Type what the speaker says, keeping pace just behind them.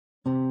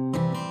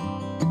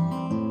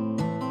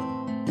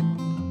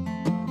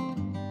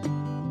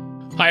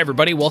Hi,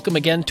 everybody. Welcome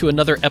again to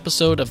another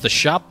episode of the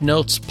Shop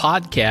Notes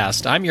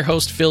Podcast. I'm your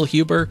host, Phil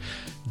Huber,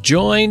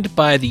 joined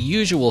by the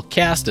usual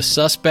cast of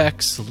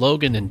suspects,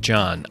 Logan and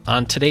John.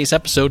 On today's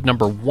episode,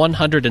 number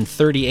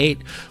 138,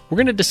 we're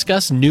going to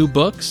discuss new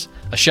books,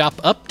 a shop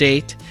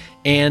update,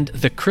 and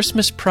the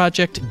Christmas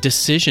Project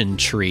decision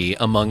tree,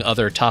 among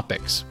other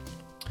topics.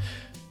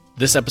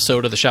 This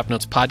episode of the Shop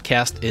Notes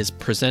Podcast is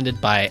presented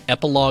by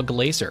Epilogue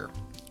Laser.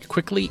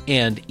 Quickly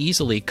and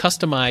easily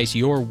customize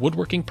your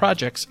woodworking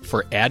projects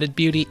for added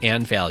beauty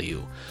and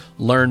value.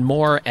 Learn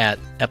more at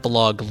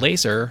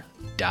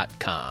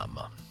epiloguelaser.com.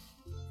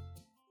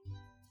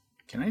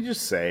 Can I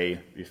just say,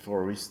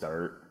 before we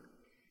start,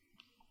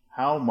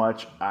 how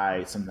much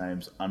I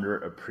sometimes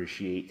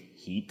underappreciate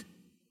heat?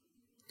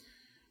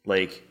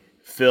 Like,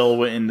 Phil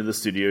went into the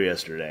studio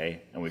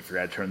yesterday, and we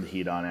forgot to turn the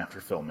heat on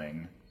after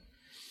filming,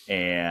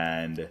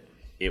 and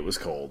it was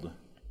cold.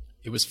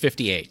 It was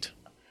 58.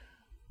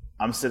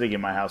 I'm sitting in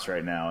my house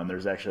right now, and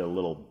there's actually a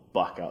little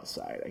buck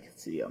outside. I can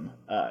see him.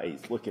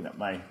 He's looking at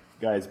my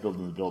guys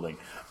building the building.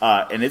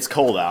 And it's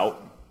cold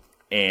out,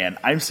 and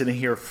I'm sitting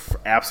here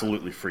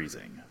absolutely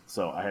freezing.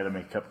 So I had to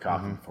make a cup of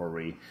coffee before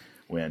we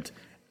went.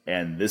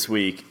 And this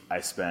week,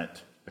 I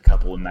spent a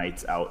couple of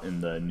nights out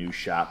in the new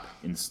shop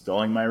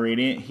installing my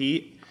radiant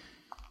heat,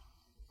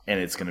 and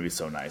it's going to be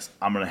so nice.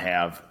 I'm going to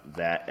have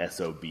that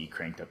SOB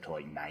cranked up to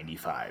like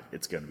 95.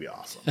 It's going to be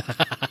awesome.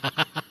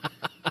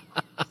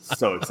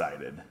 So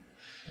excited.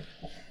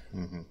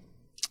 Mm-hmm.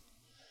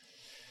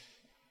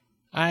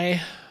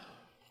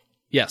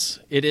 Yes,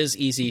 it is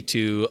easy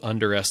to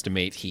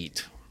underestimate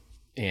heat.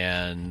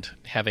 And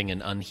having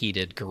an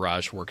unheated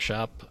garage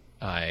workshop,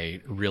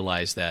 I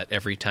realize that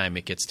every time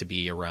it gets to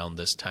be around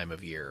this time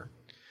of year.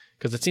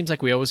 Because it seems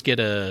like we always get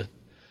or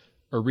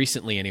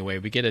recently anyway,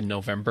 we get a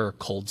November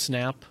cold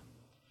snap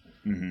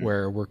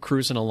where we're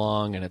cruising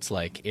along and it's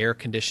like air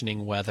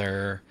conditioning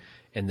weather.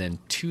 And then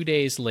 2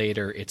 days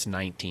later, it's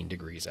 19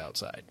 degrees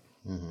outside.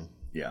 Mm-hmm.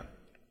 Yeah.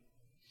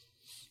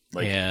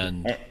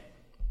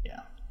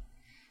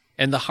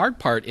 And the hard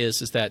part is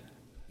that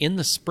in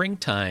the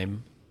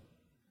springtime,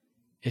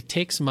 it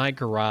takes my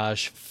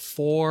garage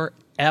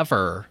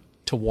forever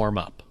to warm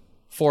up.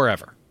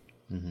 Forever.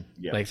 Mm-hmm.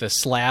 Yeah. Like the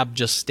slab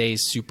just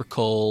stays super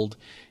cold,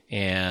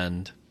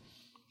 and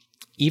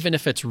even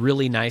if it's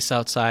really nice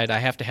outside, I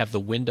have to have the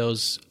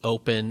windows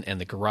open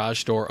and the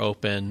garage door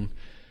open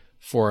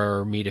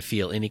for me to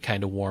feel any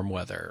kind of warm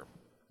weather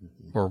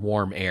or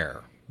warm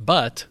air.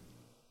 But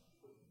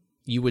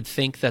you would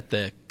think that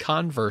the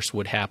converse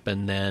would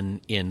happen then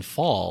in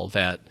fall,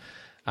 that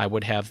I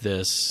would have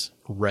this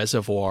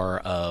reservoir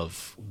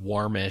of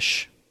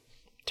warmish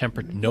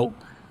temperature. Nope.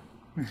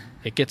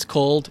 It gets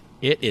cold.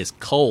 It is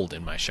cold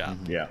in my shop.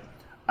 Yeah.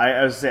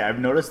 I was say I've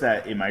noticed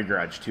that in my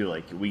garage too.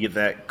 Like, we get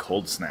that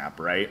cold snap,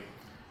 right?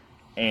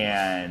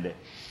 And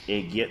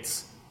it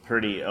gets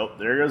pretty. Oh,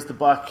 there goes the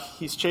buck.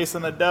 He's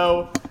chasing a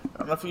doe. I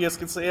don't know if you guys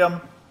can see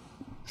him.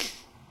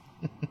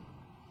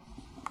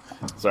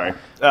 Sorry.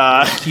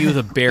 Cue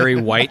the Barry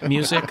White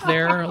music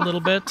there a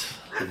little bit.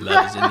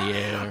 Love is in the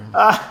air.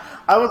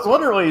 I was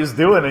wondering what he was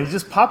doing, and he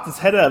just popped his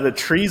head out of the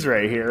trees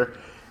right here.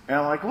 And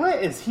I'm like,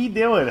 what is he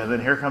doing? And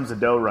then here comes a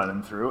doe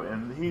running through,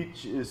 and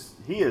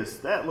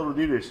that little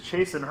dude is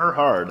chasing her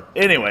hard.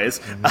 Anyways,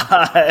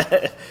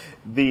 I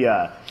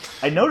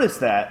noticed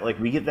that, like,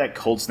 we get that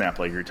cold snap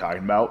like you're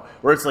talking about,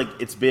 where it's like,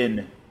 it's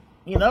been,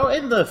 in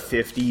the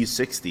 50s,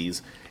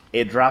 60s,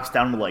 it drops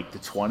down to like the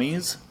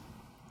 20s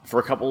for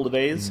a couple of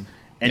days.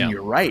 And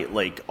you're right,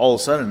 like, all of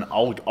a sudden,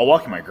 I'll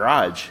walk in my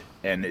garage,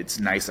 and it's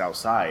nice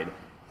outside,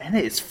 and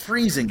it's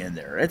freezing in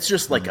there. It's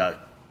just like a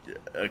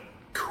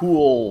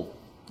cool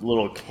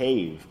little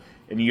cave,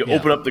 and you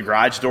open up the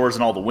garage doors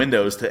and all the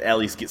windows to at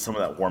least get some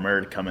of that warm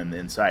air to come in the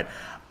inside.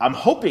 I'm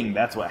hoping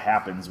that's what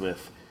happens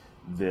with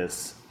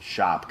this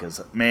shop,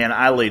 because, man,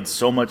 I laid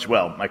so much.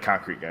 Well, my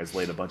concrete guys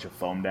laid a bunch of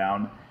foam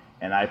down,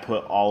 and I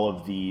put all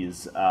of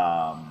these,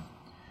 all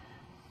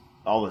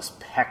this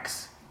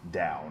PEX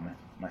down.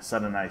 My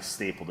son and I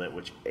stapled it,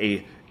 which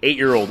a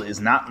 8-year-old is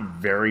not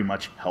very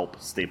much help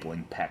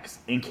stapling PEX,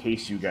 in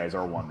case you guys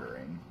are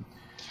wondering.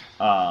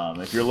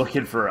 If you're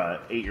looking for a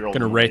 8-year-old,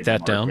 gonna write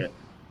that down.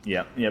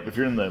 Yeah. If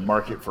you're in the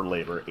market for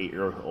labor,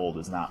 8-year-old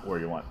is not where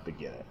you want to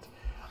get it.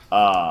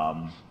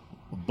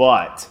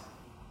 But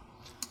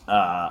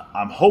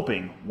I'm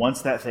hoping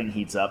once that thing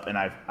heats up, and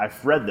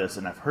I've read this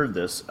and I've heard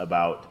this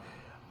about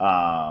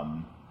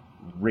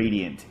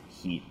radiant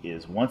heat,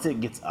 is once it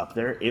gets up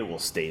there, it will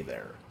stay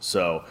there.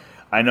 So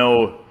I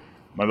know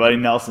my buddy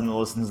Nelson that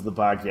listens to the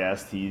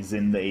podcast, he's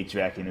in the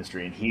HVAC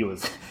industry, and he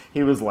was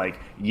like,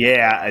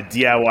 yeah, a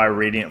DIY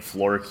radiant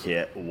floor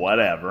kit,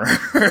 whatever.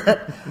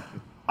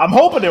 I'm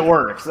hoping it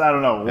works. I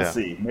don't know. We'll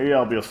see. Maybe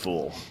I'll be a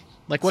fool.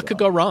 Like, what could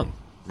go wrong?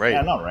 Right.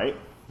 Yeah, I know, right?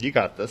 You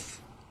got this.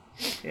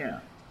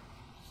 Yeah.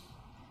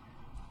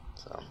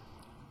 So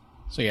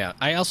yeah,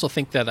 I also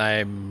think that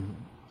I'm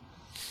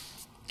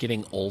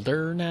getting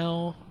older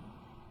now,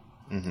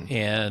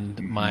 and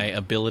my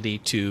ability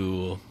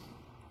to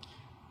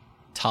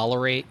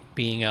tolerate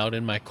being out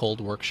in my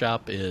cold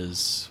workshop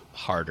is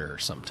harder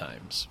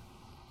sometimes.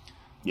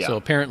 Yeah. So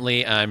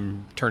apparently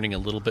I'm turning a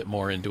little bit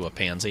more into a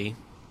pansy.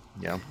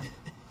 Yeah.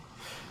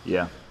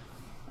 Yeah.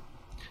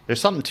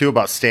 There's something too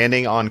about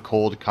standing on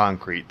cold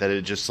concrete that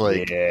it just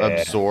Yeah.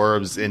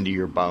 absorbs into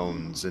your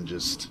bones and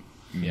just.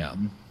 Yeah.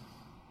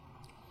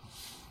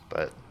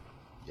 But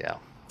yeah.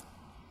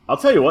 I'll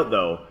tell you what,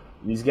 though,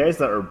 these guys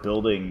that are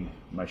building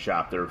my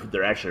shop,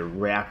 they're actually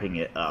wrapping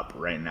it up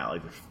right now,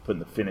 like they're putting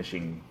the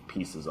finishing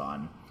pieces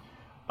on.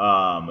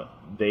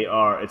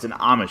 It's an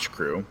Amish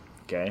crew,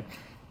 okay,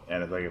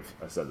 and I think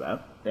I said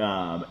that,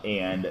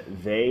 and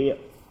they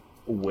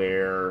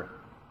wear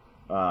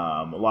a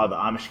lot of the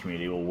Amish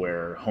community will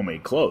wear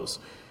homemade clothes.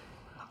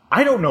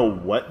 I don't know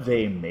what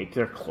they make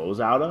their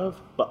clothes out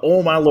of, but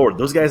oh my lord,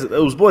 those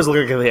boys look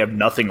like they have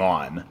nothing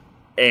on.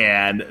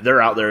 And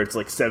they're out there, it's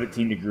like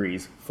 17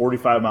 degrees,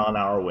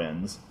 45-mile-an-hour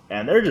winds,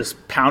 and they're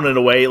just pounding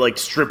away, like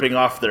stripping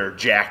off their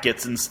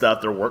jackets and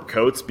stuff, their work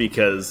coats,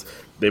 because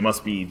they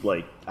must be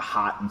like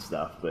hot and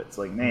stuff. But it's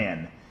like,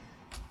 man,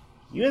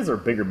 you guys are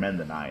bigger men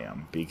than I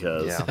am,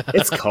 because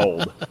it's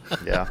cold.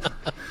 Yeah.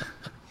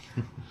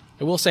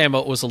 I will say I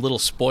was a little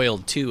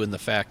spoiled, too, in the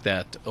fact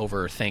that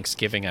over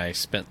Thanksgiving I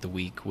spent the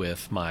week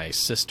with my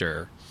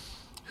sister,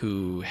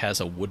 who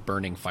has a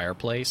wood-burning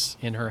fireplace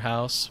in her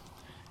house.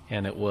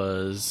 And it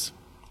was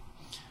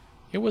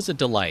a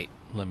delight,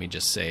 let me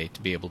just say,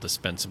 to be able to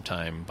spend some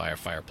time by a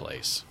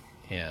fireplace.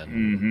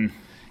 And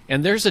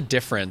and there's a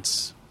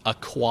difference, a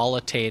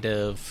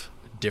qualitative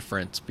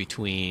difference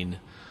between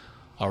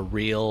a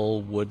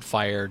real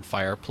wood-fired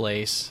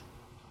fireplace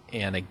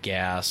and a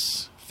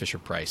gas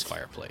Fisher-Price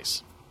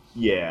fireplace.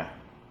 Yeah.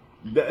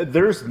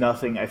 There's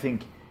nothing, I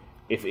think,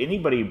 if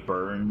anybody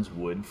burns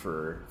wood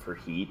for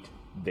heat,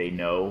 they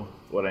know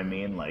what I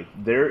mean. Like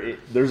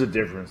there's a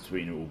difference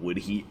between wood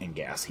heat and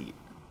gas heat.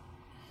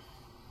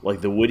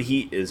 Like the wood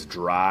heat is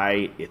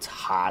dry, it's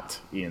hot,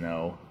 you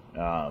know.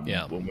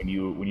 When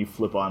you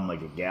flip on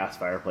like a gas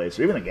fireplace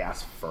or even a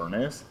gas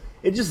furnace,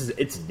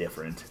 it's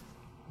different.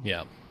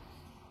 Yeah.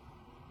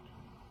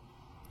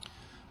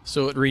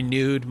 So it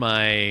renewed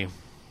my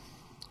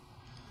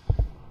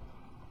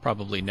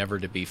probably never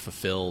to be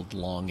fulfilled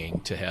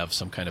longing to have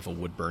some kind of a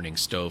wood burning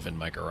stove in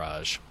my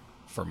garage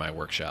for my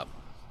workshop.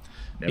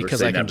 Never because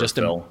say I can never,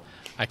 Phil.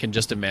 I can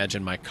just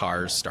imagine my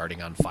cars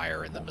starting on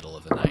fire in the middle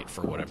of the night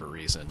for whatever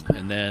reason,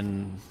 and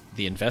then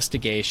the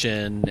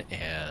investigation.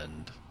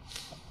 And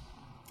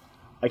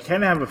I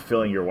kind of have a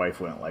feeling your wife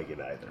wouldn't like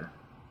it either.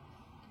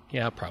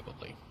 Yeah,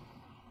 probably.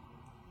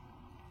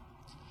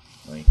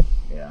 Like,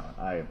 yeah,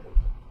 I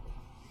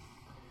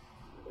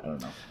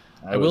don't know.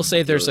 I will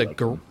say there's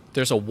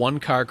a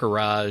one-car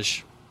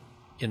garage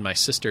in my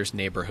sister's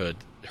neighborhood.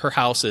 Her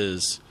house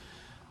is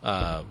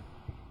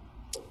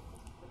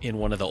in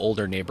one of the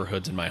older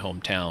neighborhoods in my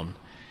hometown,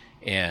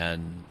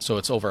 and so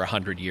it's over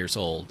 100 years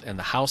old. And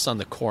the house on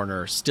the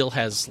corner still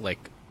has,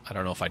 like, I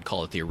don't know if I'd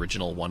call it the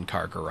original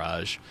one-car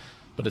garage,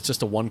 but it's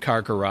just a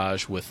one-car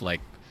garage with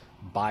like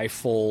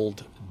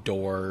bifold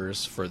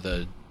doors for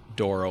the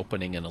door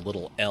opening and a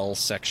little L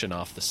section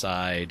off the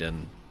side,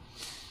 and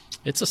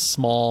it's a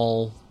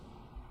small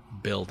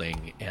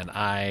building, and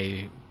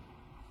I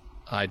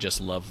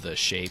just love the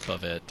shape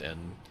of it,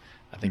 and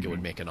I think it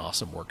would make an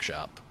awesome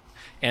workshop.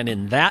 And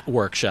in that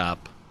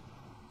workshop,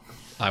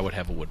 I would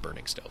have a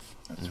wood-burning stove.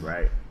 That's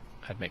right.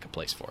 I'd make a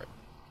place for it.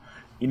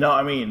 You know,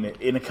 I mean,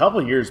 in a couple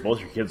of years,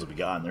 both your kids will be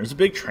gone. There's a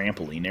big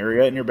trampoline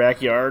area in your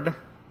backyard.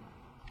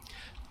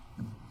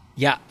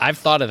 Yeah, I've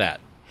thought of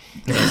that.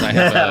 Because I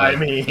have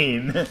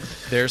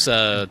there's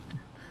a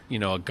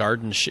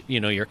garden,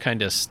 your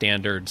kind of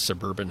standard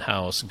suburban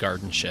house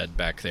garden shed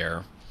back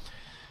there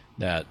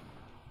that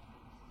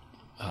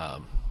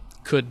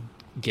could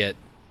get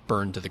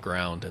burned to the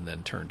ground and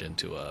then turned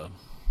into a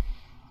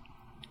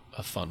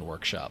fun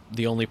workshop.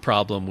 The only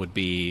problem would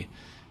be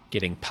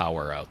getting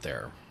power out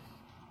there.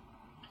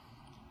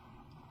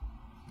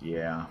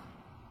 Yeah.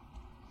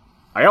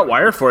 I got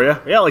wire for you.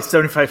 Yeah, like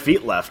 75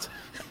 feet left.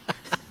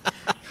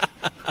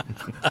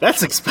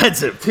 That's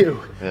expensive,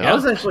 too. Yeah. I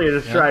was actually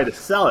going to try to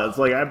sell it. It's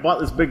like I bought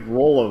this big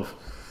roll of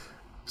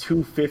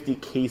 250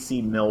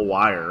 KC mil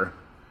wire.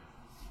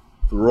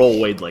 The roll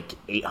weighed like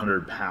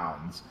 800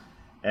 pounds.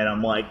 And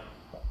I'm like,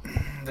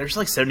 there's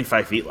like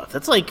 75 feet left.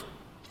 That's like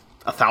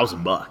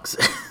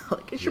 $1,000.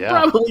 Like, I should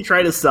probably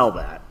try to sell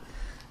that.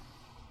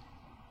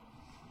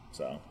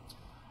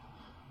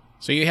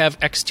 So you have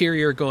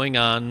exterior going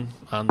on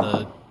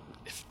the,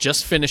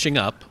 just finishing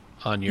up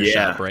on your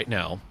shop right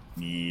now.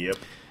 Yep.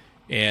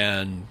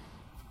 And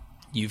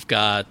you've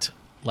got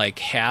like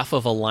half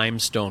of a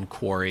limestone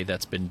quarry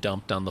that's been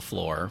dumped on the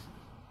floor.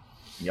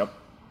 Yep.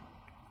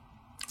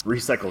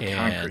 Recycled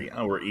concrete.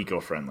 Oh, we're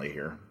eco-friendly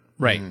here.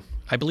 Right. Mm-hmm.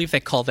 I believe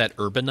they call that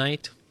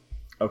urbanite.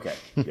 Okay.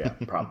 Yeah,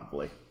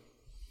 probably. You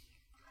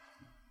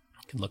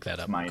can look that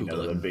up. Mine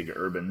know the big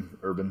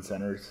urban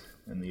centers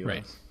in the U.S.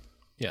 Right.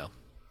 Yeah.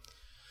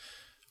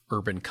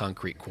 Urban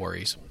concrete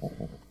quarries.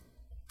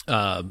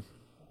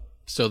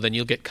 So then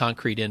you'll get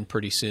concrete in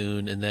pretty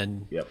soon, and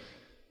then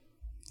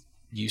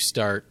you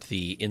start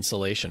the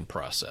insulation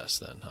process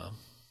then, huh?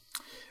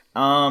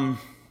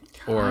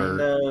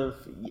 Or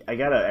I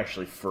gotta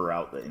actually fur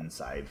out the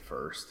inside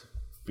first,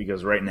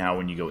 because right now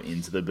when you go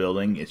into the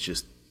building, it's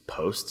just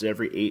posts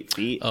every 8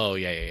 feet. oh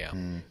yeah.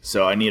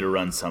 So I need to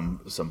run some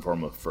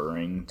form of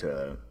furring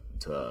to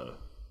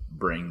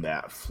bring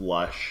that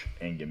flush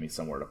and give me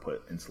somewhere to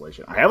put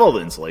insulation. I have all the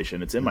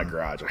insulation. It's in my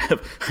garage. I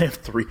have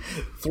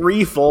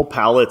three full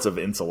pallets of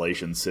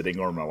insulation sitting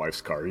where my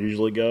wife's car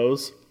usually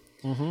goes.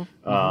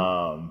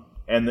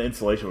 And the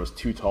insulation was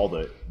too tall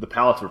the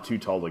pallets were too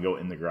tall to go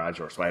in the garage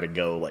door, so I had to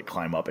go like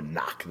climb up and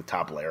knock the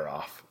top layer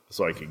off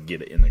so I could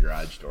get it in the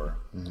garage door.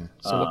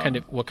 So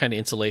what kind of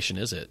insulation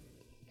is it?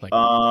 Like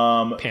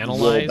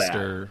panelized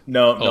or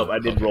no? I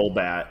did roll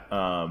bat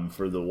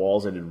for the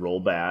walls. I did roll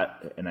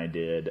bat, and I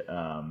did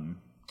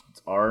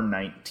it's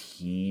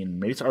R19,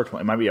 maybe it's R20.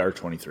 It might be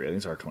R23. I think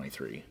it's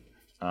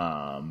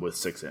R23 with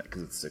 6 inch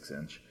because it's 6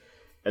 inch.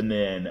 And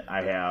then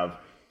I have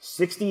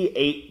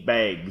 68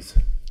 bags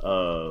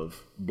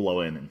of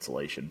blow-in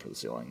insulation for the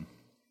ceiling.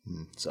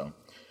 So,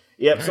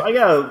 yeah. So I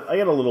got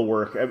a little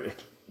work.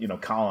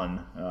 Colin.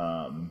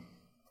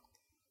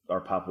 Our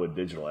Popwood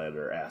digital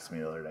editor asked me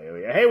the other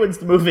day, "Hey, when's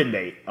the move-in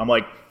date?" I'm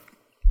like,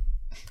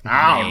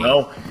 I don't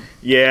know.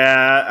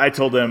 Yeah, I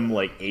told him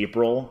like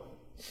April.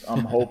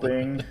 I'm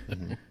hoping.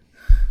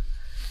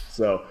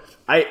 So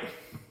I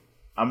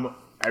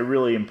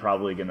really am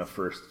probably gonna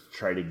first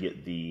try to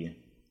get the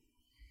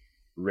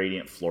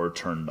radiant floor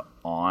turned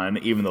on,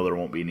 even though there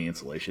won't be any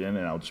insulation in it,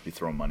 and I'll just be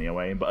throwing money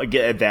away. But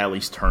get that at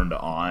least turned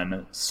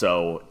on,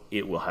 so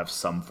it will have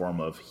some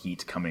form of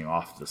heat coming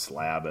off the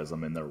slab as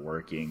I'm in there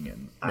working.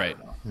 And I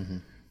don't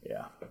know.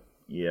 Yeah.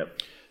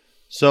 Yep.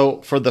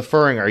 So for the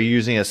furring, are you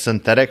using a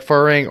synthetic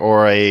furring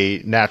or a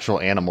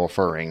natural animal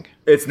furring?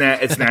 It's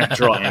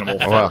natural animal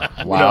fur.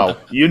 Wow.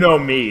 You know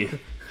me.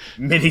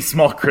 Many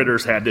small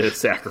critters had to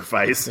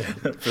sacrifice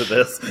for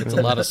this. It's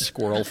a lot of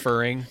squirrel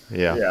furring.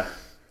 Yeah.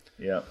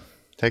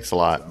 Takes a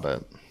lot,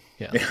 but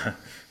Yeah.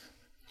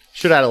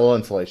 should add a little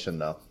insulation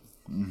though.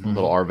 A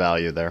little R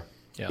value there.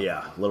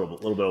 Yeah. A little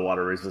bit of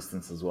water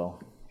resistance as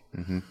well.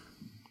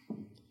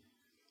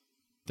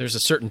 There's a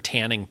certain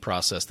tanning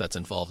process that's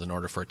involved in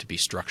order for it to be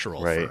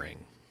structural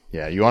furring.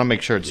 Yeah, you want to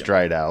make sure it's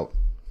dried out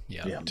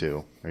Yeah.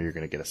 too, or you're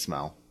going to get a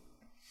smell.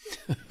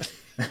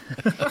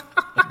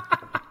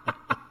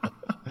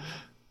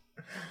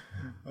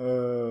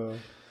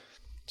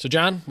 So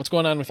John, what's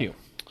going on with you?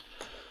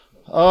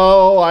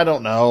 Oh, I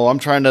don't know. I'm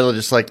trying to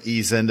just like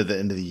ease into the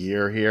end of the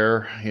year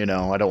here. I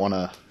don't want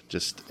to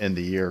just end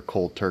the year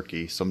cold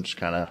turkey, so I'm just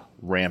kind of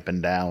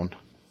ramping down.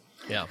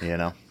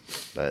 Yeah.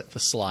 But The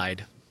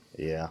slide.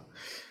 yeah.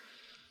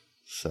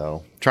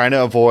 So trying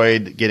to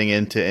avoid getting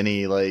into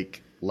any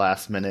like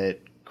last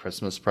minute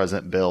Christmas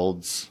present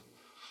builds,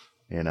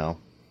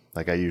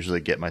 like I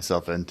usually get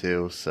myself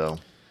into. So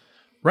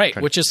Right,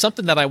 which is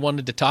something that I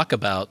wanted to talk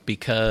about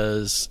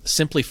because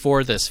simply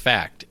for this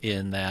fact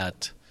in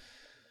that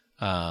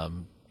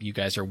you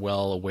guys are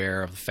well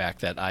aware of the fact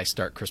that I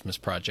start Christmas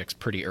projects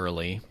pretty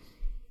early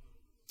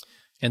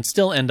and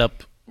still end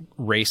up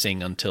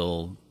racing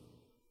until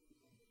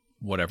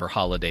whatever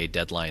holiday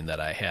deadline that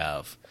I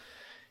have.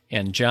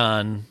 And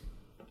John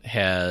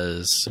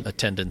has a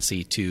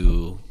tendency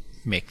to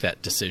make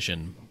that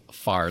decision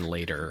far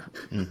later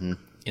in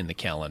the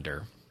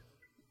calendar.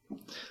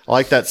 I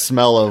like that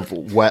smell of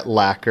wet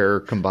lacquer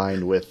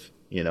combined with,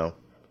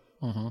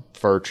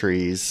 fir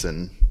trees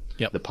and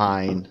the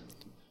pine.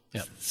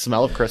 Yep.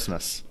 Smell of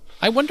Christmas.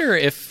 I wonder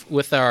if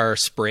with our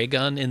spray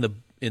gun in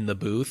the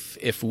booth,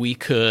 if we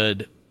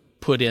could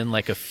put in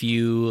like a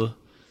few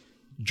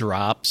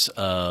drops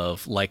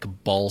of like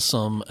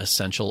balsam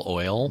essential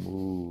oil.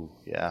 Ooh,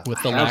 yeah.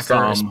 With the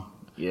lacquer,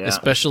 Yeah.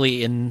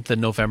 especially in the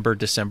November,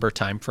 December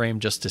timeframe,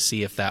 just to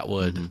see if that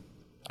would.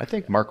 I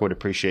think Mark would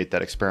appreciate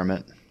that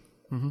experiment.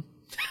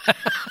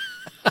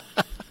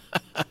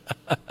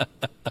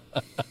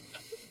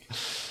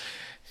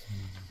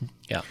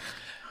 Yeah.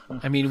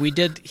 I mean,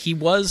 he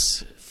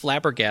was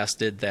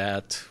flabbergasted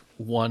that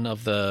one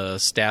of the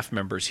staff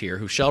members here,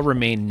 who shall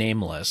remain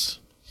nameless,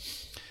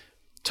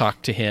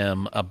 talked to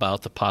him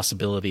about the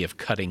possibility of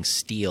cutting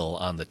steel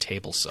on the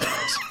table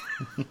saws.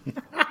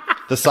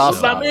 The saw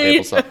stop.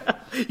 Table saw.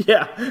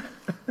 Yeah.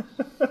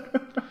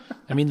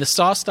 I mean, the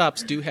saw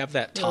stops do have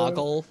that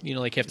toggle,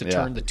 like you have to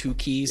turn the two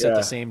keys at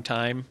the same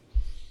time.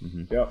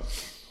 Yep.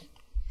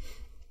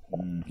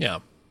 Yeah.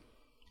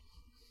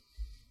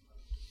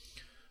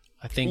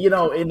 I think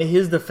in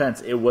his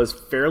defense, it was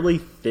fairly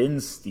thin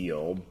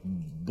steel,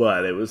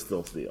 but it was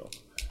still steel.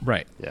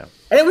 right. Yeah,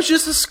 And it was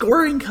just a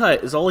scoring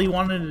cut is all he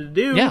wanted to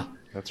do. Yeah.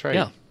 that's right.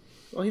 Yeah.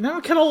 Well, he now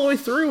cut all the way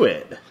through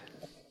it.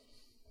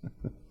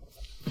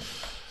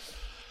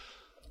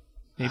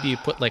 Maybe you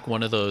put like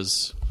one of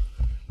those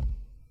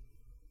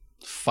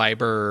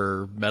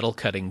fiber metal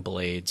cutting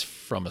blades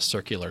from a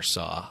circular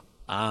saw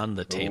on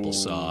the table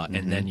saw,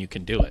 and then you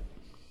can do it.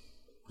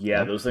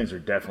 Yeah, those things are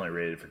definitely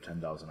rated for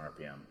 10,000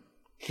 RPM.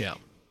 Yeah.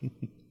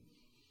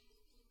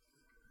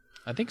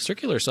 I think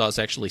circular saws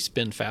actually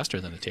spin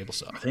faster than a table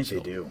saw. I think they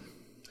do.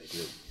 They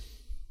do.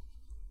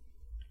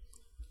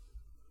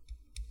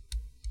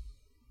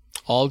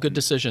 All good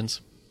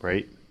decisions.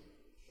 Right.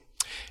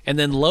 And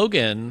then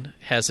Logan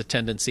has a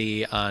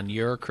tendency on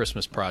your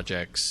Christmas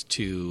projects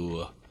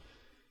to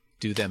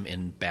do them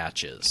in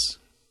batches.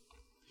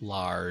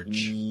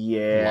 Large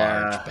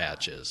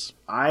batches.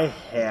 I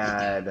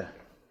had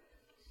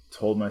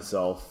told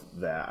myself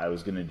that I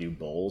was going to do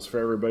bowls for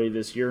everybody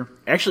this year.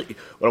 Actually,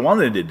 what I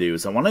wanted to do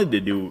is I wanted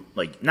to do,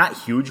 like, not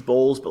huge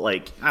bowls, but,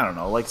 like, I don't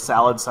know, like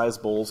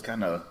salad-sized bowls,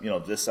 kind of,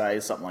 this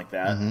size, something like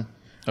that. Mm-hmm.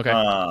 Okay.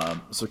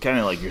 So kind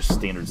of like your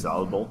standard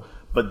salad bowl.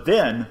 But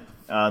then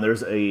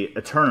there's a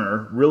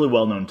turner, really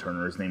well-known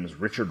turner. His name is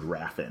Richard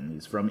Raffin.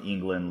 He's from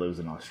England, lives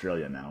in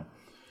Australia now.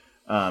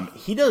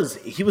 He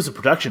was a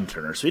production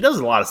turner, so he does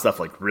a lot of stuff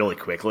like really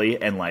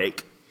quickly, and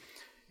like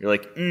you're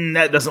like,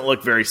 that doesn't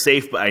look very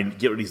safe, but I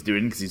get what he's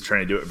doing because he's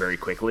trying to do it very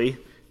quickly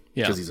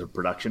because he's a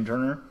production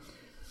turner.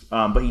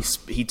 But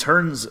he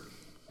turns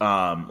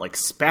like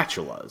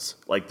spatulas,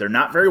 like they're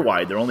not very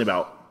wide, they're only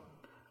about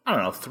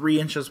 3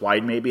 inches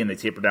wide maybe, and they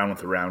taper down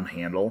with a round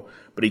handle.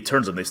 But he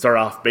turns them. They start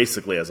off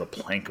basically as a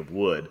plank of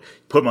wood. You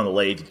put them on the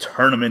lathe, you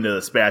turn them into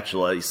the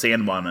spatula, you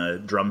sand them on a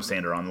drum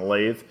sander on the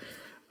lathe.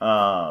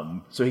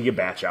 So he could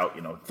batch out,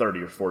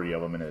 30 or 40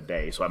 of them in a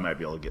day. So I might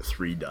be able to get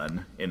 3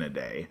 done in a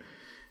day.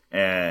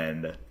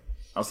 And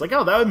I was like,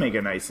 oh, that would make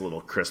a nice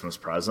little Christmas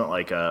present,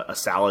 like a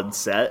salad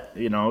set,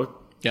 Yeah.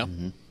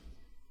 Mm-hmm.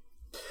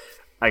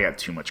 I got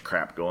too much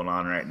crap going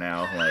on right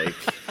now. Like,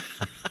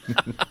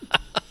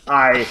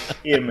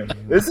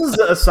 this is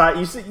a sign.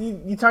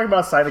 You talk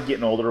about a sign of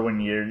getting older when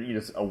you're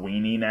just a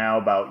weenie now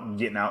about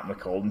getting out in the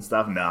cold and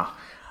stuff. No.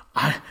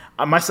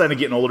 My sign of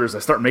getting older is I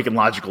start making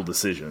logical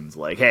decisions.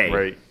 Like, hey,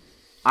 Right.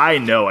 I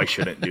know I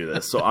shouldn't do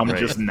this, so I'm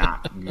just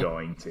not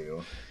going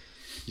to.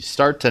 You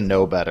start to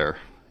know better,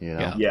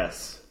 Yeah.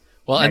 Yes.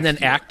 Well, and Next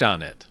then act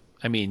on it.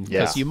 I mean,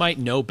 because Yeah. you might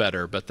know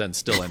better, but then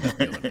still end up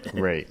doing it.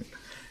 Right.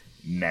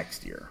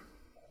 Next year.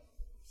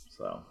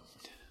 So.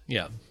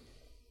 Yeah.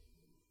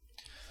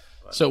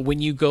 So when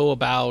you go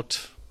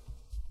about,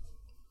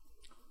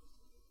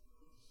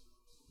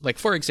 like,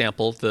 for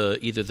example,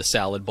 either the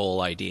salad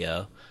bowl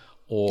idea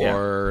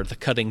or the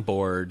cutting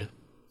board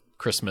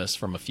Christmas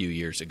from a few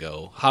years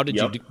ago, how did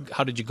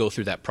you go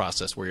through that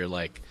process where you're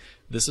like,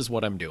 this is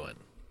what I'm doing?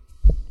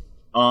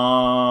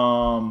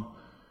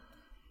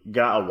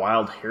 Got a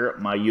wild hair at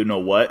my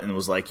what, and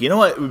was like, you know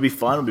what, it would be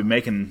fun. We'd be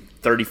making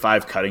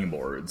 35 cutting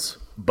boards,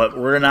 but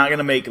we're not going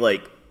to make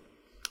like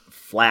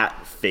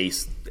flat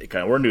face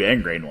kind of. We're going to do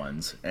end grain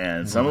ones,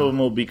 and some of them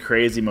will be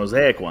crazy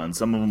mosaic ones.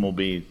 Some of them will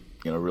be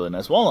really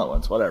nice walnut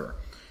ones, whatever.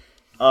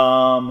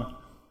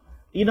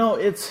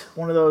 It's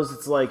one of those.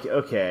 It's like,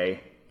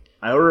 okay,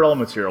 I ordered all the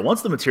material.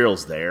 Once the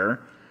material's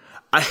there,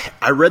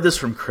 I read this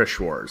from Chris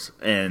Schwartz,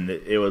 and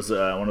it was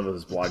one of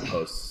those blog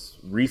posts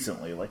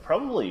recently, like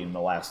probably in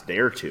the last day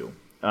or two,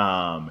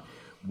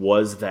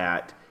 was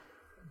that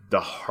the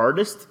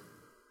hardest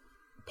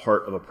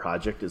part of a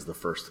project is the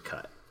first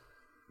cut,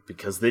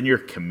 because then you're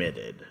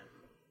committed.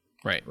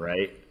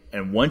 Right?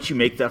 And once you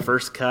make that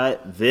first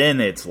cut, then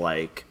it's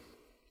like,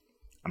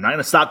 I'm not going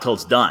to stop till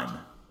it's done.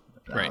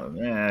 Right.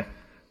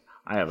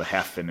 I have a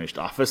half-finished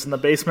office in the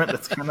basement.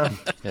 That's kind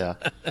of... Yeah.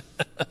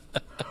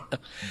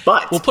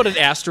 But... We'll put an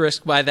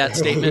asterisk by that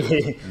statement.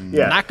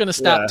 Yeah. Not going to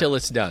stop till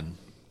it's done.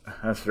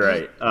 That's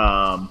right.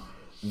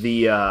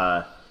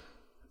 That,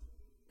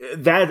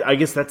 I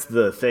guess that's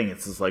the thing.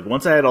 It's just like,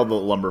 once I had all the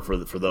lumber for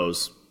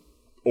those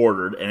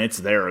ordered and it's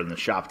there in the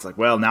shop, it's like,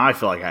 well, now I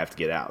feel like I have to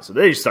get out. So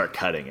then you start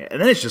cutting it.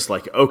 And then it's just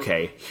like,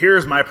 okay,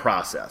 here's my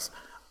process.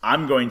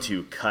 I'm going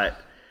to cut...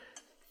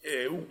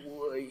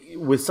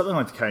 with something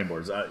like the cutting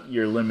boards,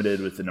 you're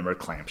limited with the number of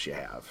clamps you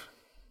have.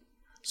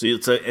 So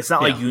it's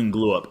not like you can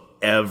glue up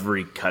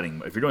every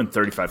cutting. If you're doing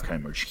 35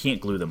 cutting boards, you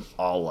can't glue them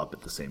all up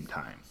at the same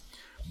time.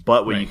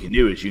 But what you can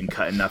do is you can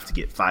cut enough to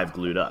get 5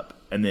 glued up,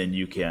 and then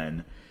you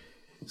can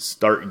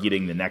start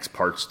getting the next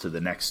parts to the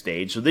next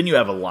stage. So then you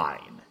have a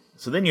line.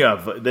 So then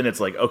it's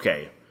like,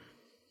 okay,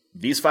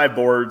 these 5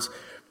 boards,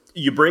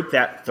 you break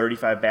that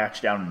 35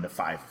 batch down into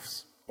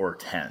 5s or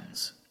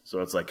 10s.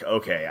 So it's like,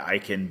 okay, I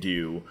can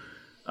do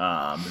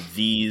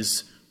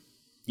these,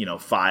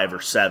 5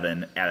 or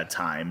 7 at a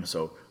time.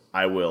 So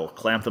I will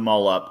clamp them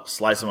all up,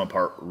 slice them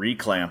apart,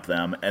 reclamp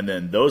them, and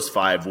then those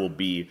 5 will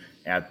be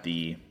at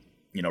the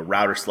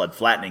router sled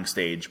flattening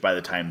stage by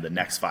the time the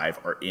next 5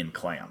 are in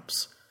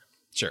clamps.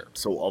 Sure.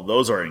 So while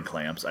those are in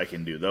clamps, I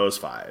can do those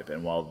 5,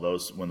 and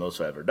when those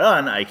 5 are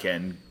done, I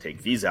can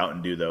take these out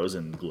and do those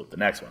and glue up the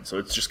next one. So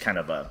it's just kind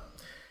of a,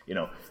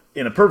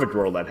 in a perfect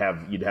world,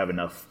 you'd have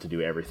enough to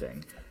do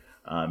everything.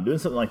 Doing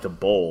something like the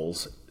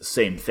bowls,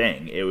 same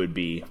thing. It would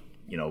be,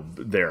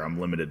 I'm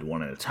limited to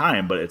one at a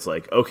time, but it's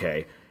like,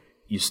 okay,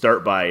 you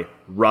start by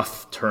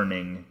rough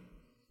turning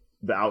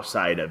the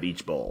outside of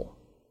each bowl.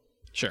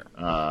 Sure.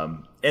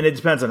 And it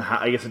depends on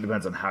how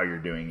you're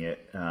doing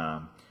it.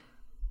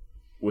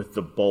 With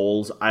the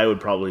bowls, I would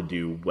probably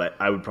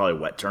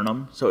wet turn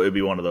them. So it would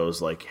be one of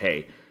those like,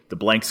 hey, the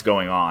blank's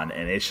going on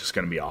and it's just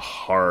going to be a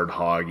hard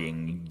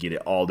hogging, get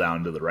it all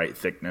down to the right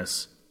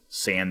thickness,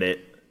 sand it.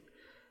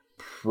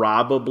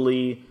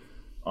 Probably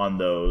on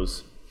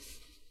those,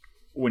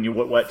 when you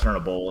wet turn a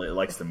bowl, it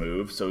likes to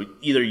move. So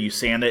either you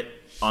sand it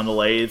on the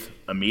lathe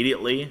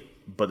immediately,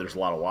 but there's a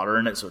lot of water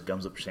in it, so it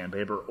gums up your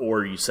sandpaper,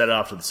 or you set it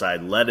off to the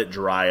side, let it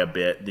dry a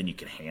bit, then you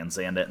can hand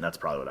sand it, and that's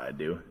probably what I'd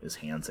do, is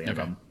hand sand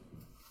them.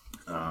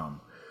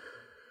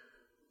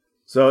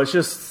 So it's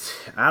just,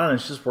 I don't know,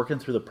 it's just working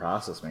through the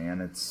process,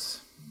 man.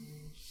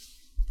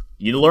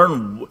 You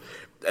learn,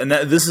 and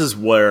this is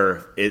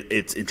where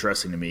it's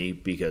interesting to me,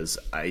 because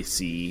I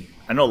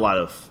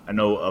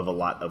know of a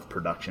lot of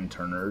production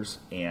turners,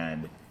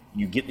 and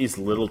you get these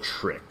little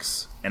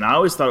tricks. And I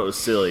always thought it was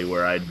silly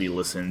where I'd be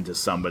listening to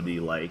somebody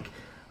like,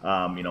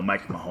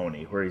 Mike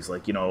Mahoney, where he's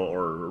like,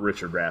 or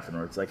Richard Raffin,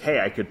 where it's like, hey,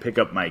 I could pick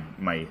up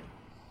my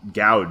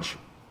gouge,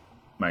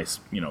 my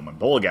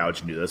bowl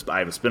gouge and do this, but I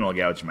have a spindle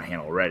gouge in my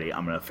hand already.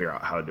 I'm going to figure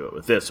out how to do it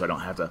with this so I don't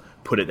have to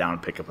put it down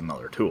and pick up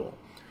another tool.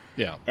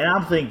 Yeah. And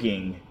I'm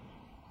thinking,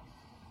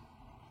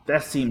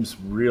 that seems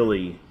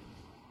really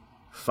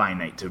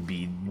finite to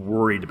be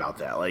worried about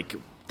that. Like,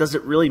 does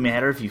it really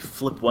matter if you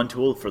flip one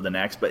tool for the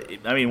next? But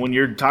when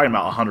you're talking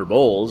about 100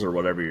 bowls or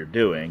whatever you're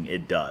doing,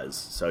 it does.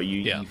 So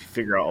you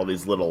figure out all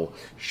these little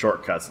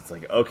shortcuts. It's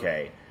like,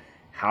 okay,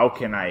 how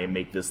can I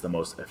make this the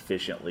most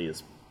efficient way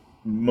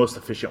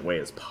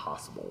as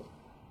possible?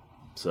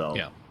 So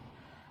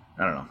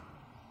I don't know.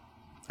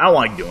 I don't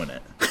like doing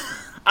it.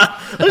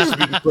 Let's just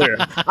be clear.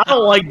 I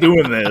don't like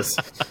doing this.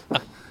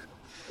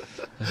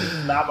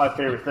 It's not my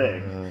favorite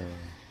thing.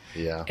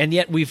 Yeah. And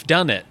yet we've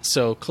done it,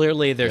 so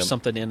clearly there's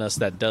something in us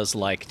that does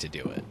like to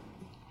do it.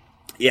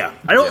 Yeah.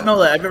 I don't know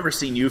that I've ever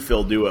seen you,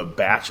 Phil, do a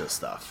batch of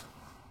stuff.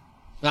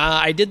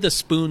 I did the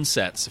spoon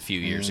sets a few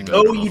years ago.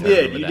 Oh, you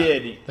did. You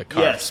did. The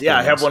yes. spoons. Yeah,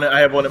 I have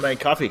one in my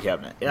coffee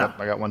cabinet. Yeah. Yep,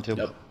 I got one too.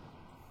 Yep.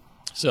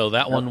 So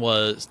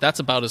that's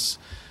about as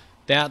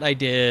that I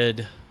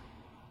did,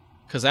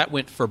 because that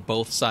went for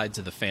both sides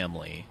of the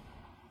family,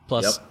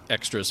 plus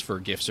extras for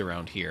gifts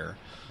around here.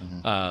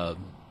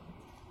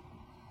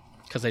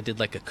 Because I did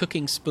like a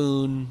cooking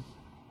spoon,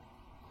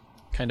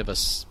 kind of a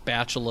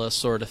spatula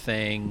sort of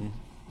thing,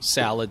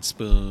 salad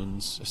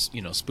spoons,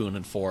 spoon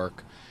and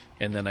fork,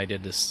 and then I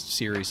did this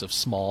series of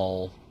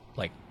small,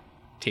 like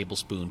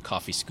tablespoon,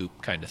 coffee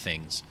scoop kind of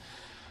things.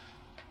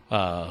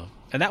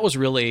 And that was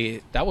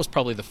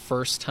probably the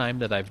first time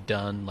that I've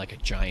done like a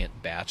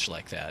giant batch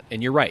like that.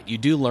 And you're right, you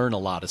do learn a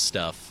lot of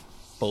stuff,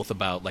 both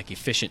about like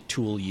efficient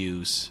tool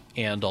use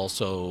and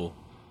also,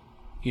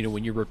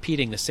 when you're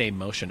repeating the same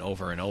motion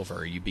over and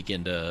over, you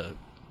begin to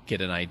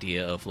get an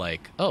idea of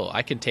like, oh,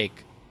 I can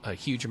take a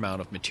huge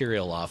amount of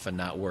material off and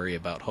not worry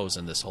about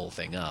hosing this whole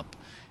thing up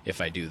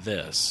if I do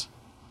this.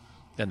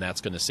 Then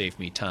that's going to save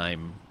me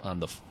time on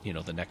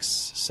the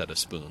next set of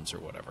spoons or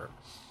whatever.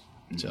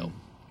 So,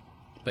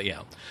 but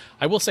yeah,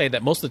 I will say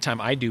that most of the time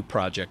I do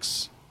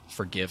projects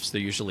for gifts. They're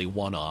usually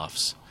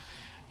one-offs,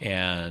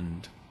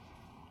 and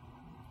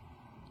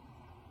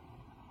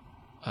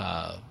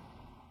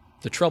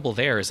the trouble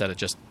there is that it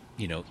just,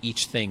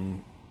 each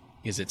thing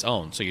is its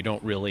own. So you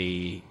can't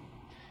really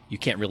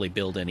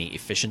build any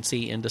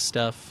efficiency into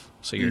stuff.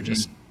 So you're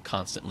just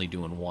constantly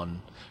doing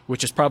one,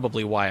 which is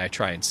probably why I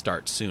try and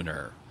start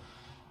sooner,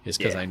 is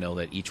because I know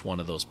that each one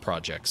of those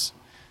projects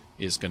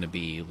is going to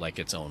be like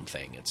its own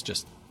thing. It's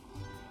just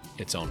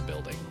its own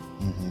building.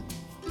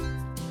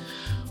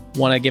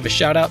 Want to give a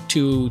shout out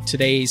to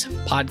today's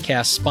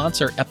podcast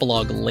sponsor,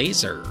 Epilog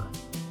Laser.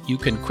 You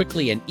can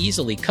quickly and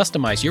easily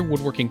customize your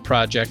woodworking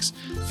projects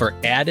for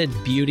added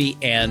beauty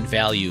and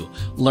value.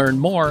 Learn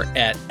more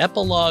at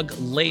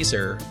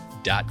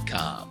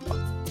epiloglaser.com.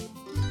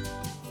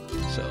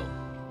 So,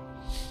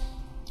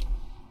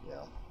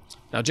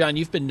 now, John,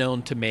 you've been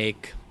known to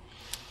make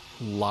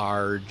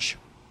large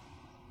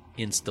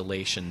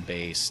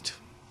installation-based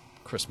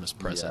Christmas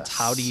presents. Yes.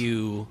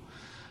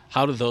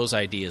 How do those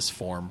ideas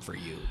form for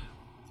you?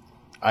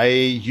 I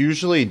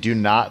usually do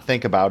not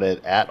think about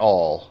it at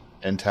all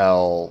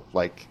until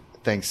like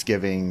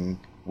Thanksgiving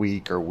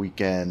week or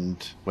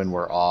weekend when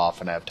we're off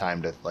and I have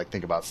time to like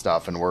think about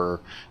stuff, and we're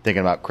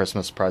thinking about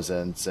Christmas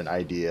presents and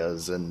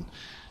ideas, and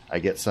I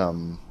get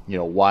some,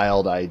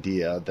 wild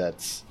idea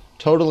that's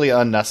totally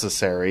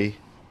unnecessary,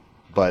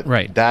 but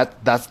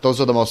those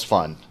are the most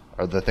fun,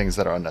 are the things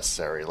that are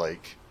unnecessary.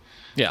 Like,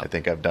 I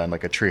think I've done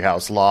like a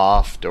treehouse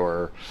loft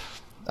or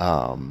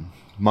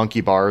monkey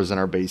bars in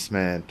our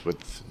basement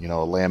with, a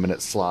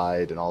laminate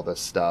slide and all this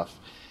stuff.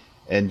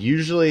 And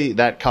usually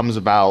that comes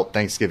about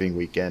Thanksgiving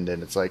weekend,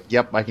 and it's like,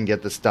 yep, I can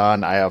get this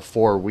done. I have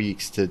 4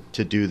 weeks to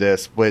do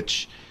this,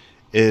 which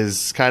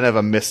is kind of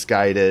a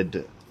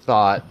misguided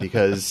thought,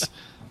 because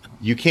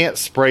you can't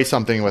spray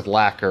something with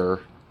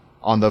lacquer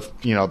on the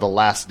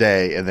last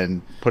day and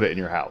then put it in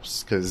your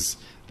house, because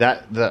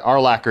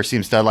our lacquer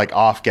seems to like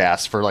off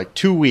gas for like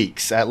 2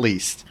 weeks at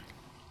least,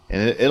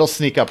 and it'll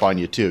sneak up on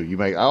you too. You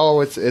might,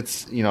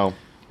 it's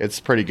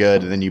pretty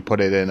good, and then you put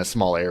it in a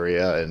small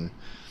area and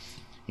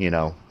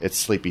it's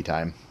sleepy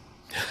time.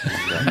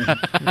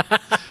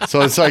 So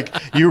it's like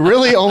you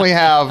really only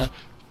have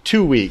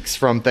 2 weeks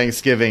from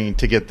Thanksgiving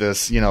to get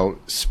this,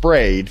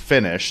 sprayed,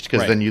 finished,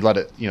 because Right. then you let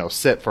it,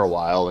 sit for a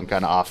while and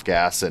kind of off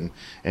gas and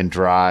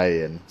dry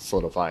and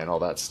solidify and all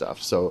that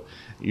stuff. So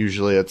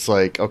usually it's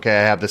like, okay,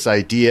 I have this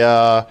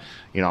idea,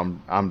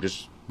 I'm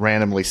just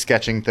randomly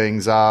sketching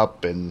things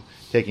up and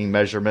taking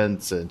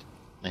measurements and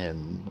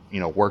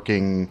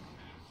working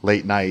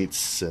late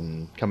nights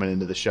and coming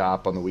into the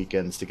shop on the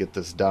weekends to get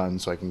this done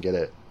so I can get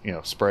it,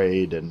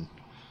 sprayed and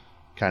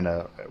kind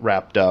of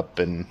wrapped up.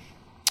 And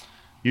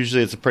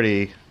usually it's a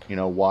pretty,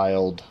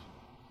 wild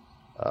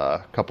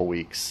couple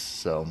weeks.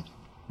 So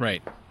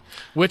Right.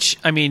 Which,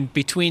 I mean,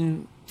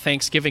 between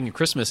Thanksgiving and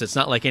Christmas, it's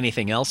not like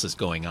anything else is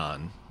going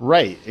on.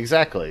 right,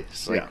 exactly.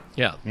 It's like,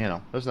 Yeah.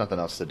 there's nothing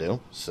else to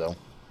do. So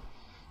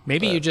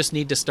Maybe you just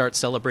need to start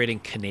celebrating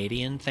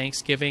Canadian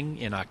Thanksgiving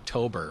in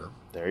October,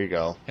 there you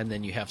go. and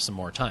then you have some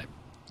more time.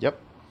 Yep.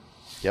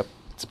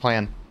 It's a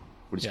plan.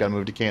 We just Yeah. got to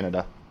move to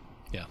Canada.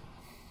 Yeah.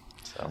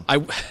 So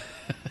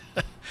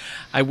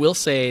I will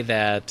say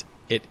that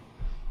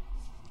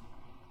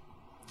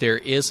there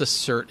is a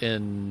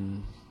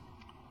certain,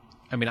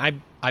 I mean,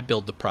 I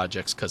build the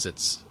projects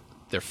because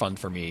they're fun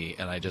for me,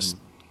 and I just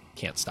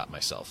can't stop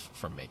myself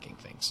from making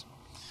things.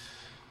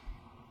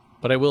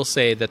 But I will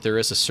say that there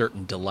is a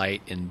certain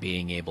delight in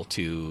being able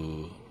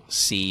to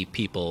see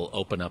people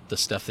open up the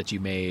stuff that you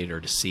made, or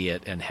to see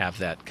it and have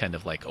that kind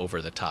of like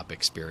over the top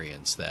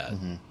experience that,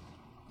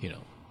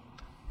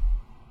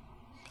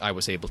 I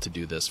was able to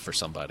do this for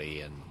somebody.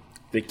 And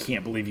They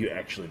can't believe you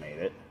actually made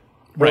it.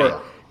 Right.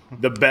 Or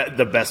the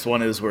best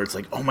one is where it's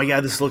like, oh my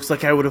god, this looks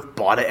like I would have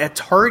bought it at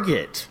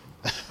Target.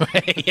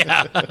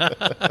 yeah,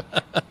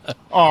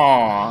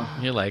 Aw.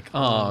 you're like,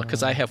 oh,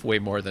 because I have way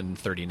more than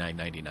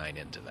 $39.99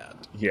 into that.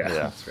 Yeah, Yeah.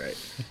 that's right.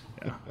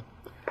 Yeah.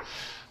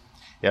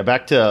 yeah,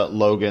 back to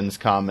Logan's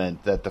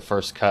comment that the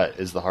first cut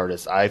is the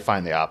hardest. I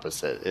find the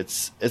opposite.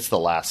 It's the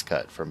last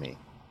cut for me,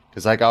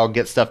 because like I'll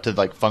get stuff to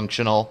like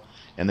functional,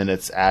 and then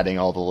it's adding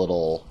all the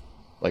little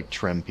like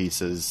trim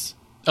pieces.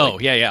 Oh,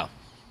 yeah.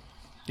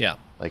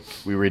 Like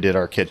we redid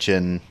our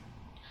kitchen,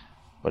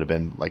 would have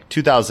been like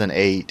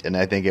 2008, and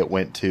I think it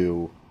went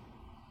to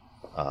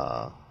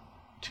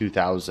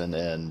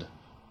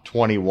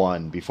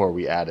 2021 before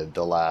we added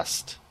the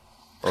last,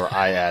 or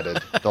I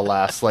added the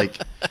last like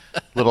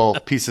little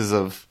pieces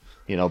of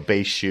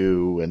base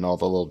shoe and all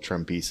the little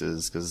trim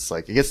pieces, because it's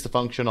like it gets to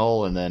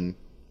functional and then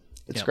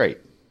it's Yep. great.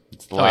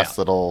 It's the last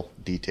little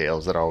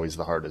details that are always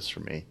the hardest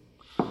for me.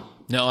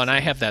 No, and I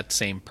have that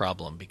same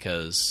problem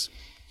because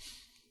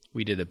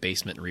we did a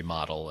basement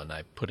remodel, and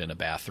I put in a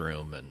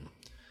bathroom and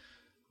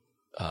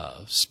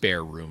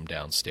spare room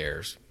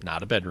downstairs,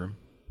 not a bedroom,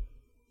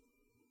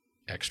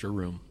 extra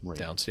room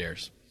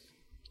downstairs.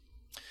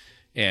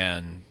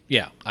 And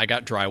yeah, I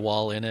got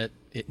drywall in it.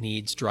 It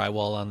needs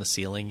drywall on the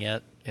ceiling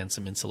yet, and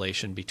some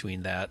insulation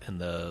between that and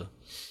the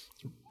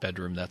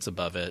bedroom that's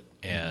above it.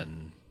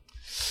 And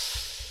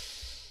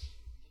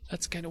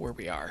that's kind of where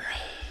we are.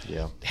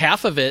 Yeah.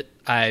 Half of it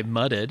I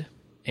mudded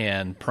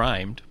and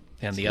primed,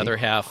 and the other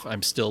half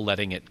I'm still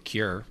letting it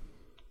cure.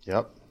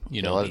 Yep.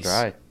 Let Let it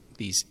dry.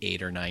 these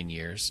 8 or 9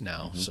 years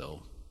now.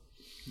 So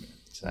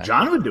Exactly.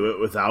 John would do it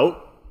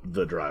without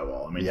the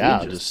drywall. I mean,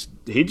 Yeah,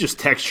 he'd just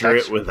texture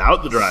it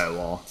without the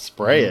drywall.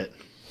 Spray it.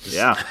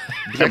 Yeah.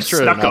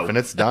 Texture it enough and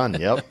it's done.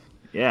 Yep.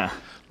 Yeah.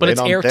 but Lay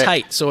it's it on thick.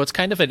 airtight, so it's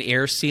kind of an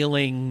air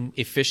sealing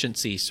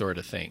efficiency sort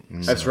of thing.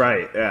 That's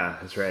right. Yeah,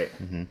 that's right.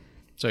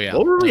 So yeah.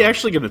 What were we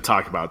actually going to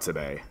talk about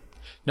today?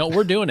 No,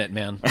 we're doing it,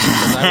 man.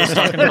 Because I was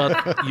talking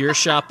about your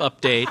shop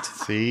update.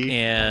 See?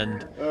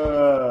 And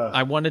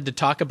I wanted to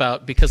talk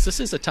about, because this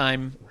is a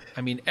time,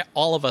 I mean,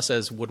 all of us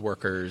as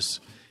woodworkers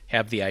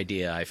have the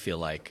idea, I feel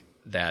like,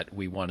 that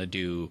we want to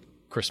do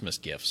Christmas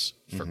gifts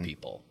for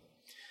people.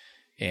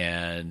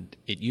 And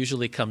it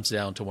usually comes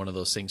down to one of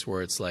those things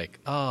where it's like,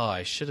 oh,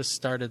 I should have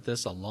started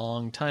this a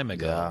long time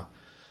ago. Yeah.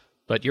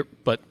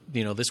 But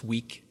this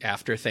week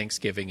after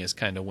Thanksgiving is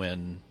kind of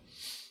when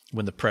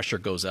the pressure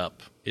goes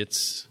up.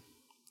 It's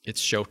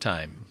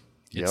showtime.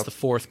 It's Yep. the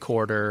fourth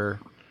quarter.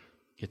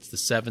 It's the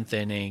seventh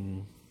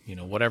inning.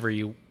 Whatever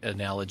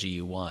analogy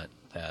you want.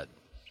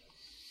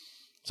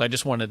 So I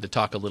just wanted to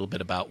talk a little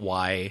bit about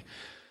why,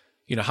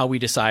 how we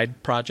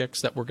decide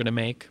projects that we're going to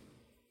make,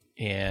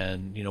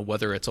 and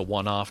whether it's a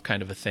one-off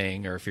kind of a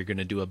thing, or if you're going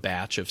to do a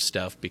batch of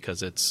stuff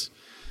because it's,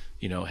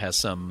 has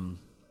some.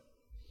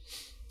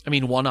 I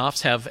mean,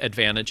 one-offs have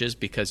advantages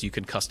because you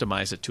can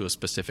customize it to a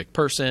specific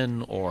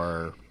person,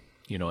 or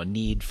a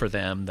need for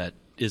them that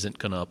isn't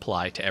going to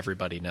apply to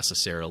everybody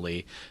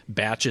necessarily.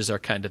 Batches are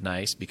kind of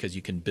nice because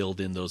you can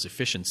build in those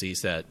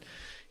efficiencies that,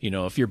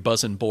 if you're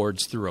buzzing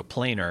boards through a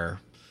planer,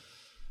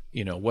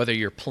 whether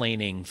you're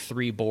planing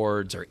 3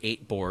 boards or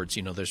 8 boards,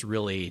 there's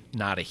really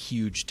not a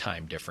huge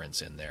time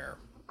difference in there.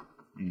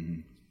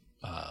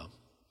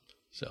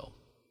 So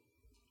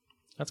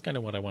that's kind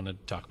of what I wanted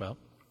to talk about.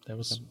 That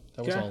was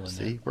all in there.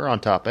 See, we're on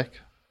topic.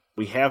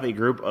 We have a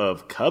group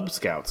of Cub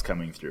Scouts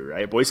coming through,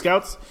 right? Boy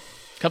Scouts?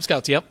 Cub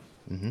Scouts, yep.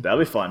 That'll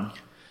be fun.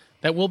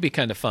 That will be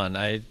kind of fun.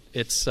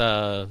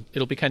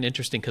 It'll be kind of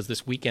interesting because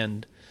this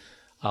weekend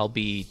I'll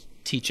be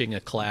teaching a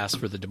class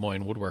for the Des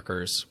Moines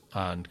woodworkers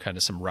on kind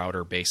of some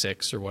router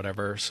basics or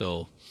whatever.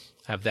 So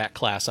have that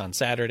class on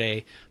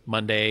Saturday.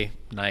 Monday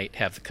night,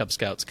 have the Cub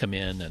Scouts come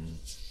in, and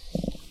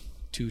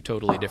 2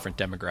 totally different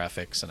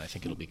demographics, and I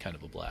think it'll be kind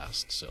of a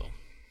blast. So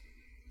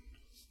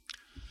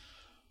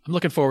I'm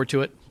looking forward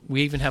to it.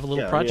 We even have a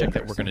little project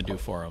that we're going to do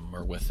for them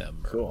or with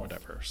them or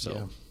whatever.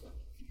 So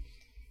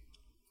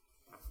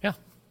yeah.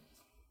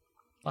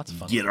 Lots of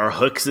fun. Get our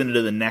hooks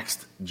into the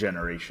next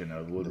generation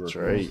of woodworkers. That's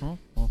right.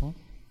 Mm-hmm.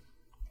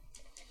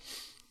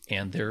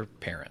 And their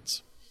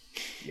parents.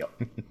 Yep.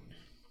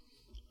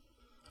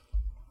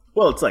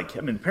 Well, it's like,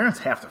 I mean, parents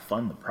have to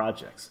fund the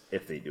projects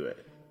if they do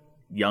it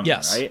young,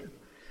 Yes. right?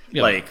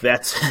 Yeah. Like,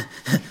 that's,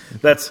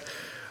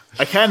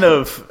 I kind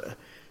of,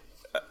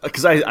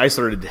 because I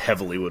started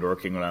heavily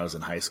woodworking when I was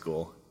in high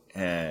school,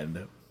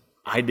 and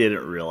I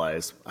didn't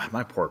realize,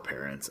 my poor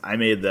parents, I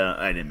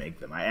didn't make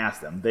them, I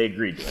asked them, they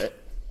agreed to it.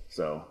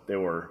 So they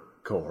were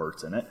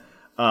cohorts in it.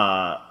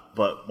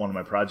 But one of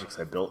my projects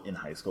I built in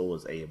high school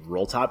was a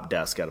roll top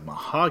desk out of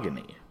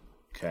mahogany.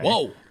 Okay.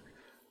 Whoa.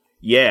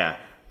 Yeah.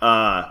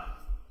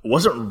 It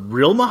wasn't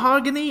real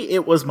mahogany.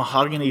 It was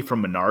mahogany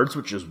from Menards,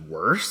 which is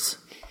worse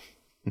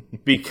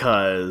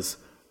because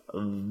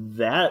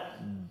that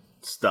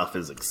stuff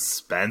is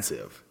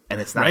expensive. And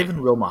it's not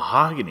even real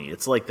mahogany.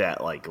 It's like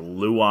that, like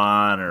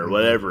Luan or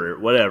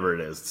whatever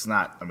it is. It's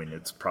not, I mean,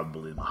 it's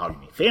probably the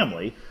mahogany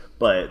family,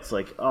 but it's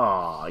like,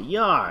 oh,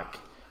 yuck.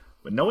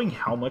 But knowing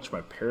how much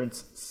my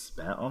parents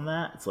spent on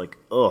that, it's like,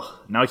 ugh.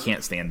 Now I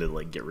can't stand to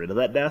like get rid of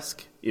that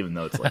desk, even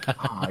though it's like,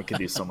 oh, I could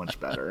do so much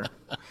better.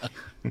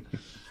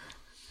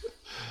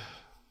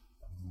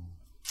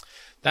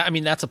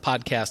 That's a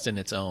podcast in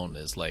its own,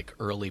 is like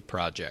early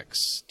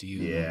projects.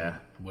 Yeah.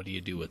 What do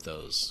you do with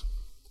those?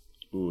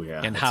 Ooh,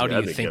 yeah. And how do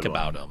you think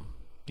about them?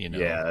 You know?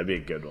 Yeah, that'd be a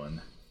good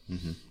one.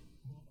 Mm-hmm.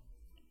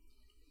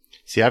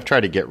 See, I've tried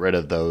to get rid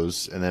of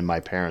those, and then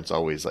my parents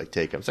always like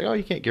take them. It's like, oh,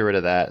 you can't get rid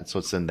of that. So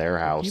it's in their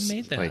house. You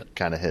made that. Like,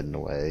 kind of hidden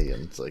away,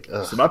 and it's like,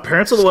 ugh. So my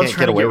parents are the ones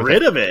trying to get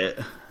rid of it.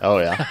 Oh,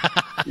 yeah.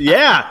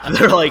 Yeah.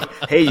 They're like,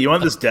 hey, you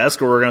want this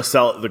desk or we're going to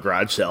sell it at the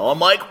garage sale? I'm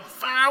like,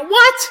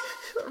 what?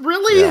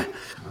 Really? Yeah.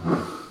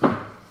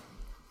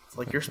 It's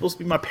like, you're supposed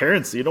to be my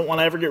parents, so you don't want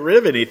to ever get rid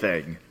of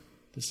anything.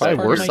 This is Probably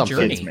part worth of my something.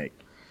 journey. Make.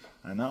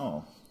 I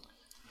know.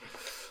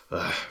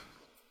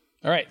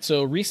 All right,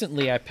 so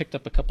recently I picked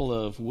up a couple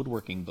of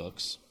woodworking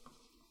books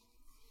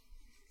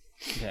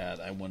that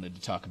I wanted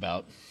to talk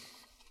about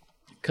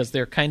because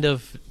they're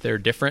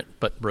different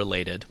but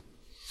related,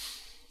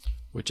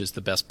 which is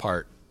the best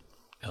part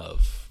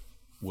of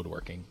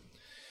woodworking.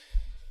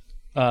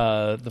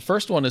 The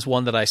first one is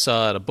one that I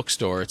saw at a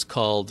bookstore. It's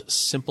called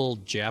Simple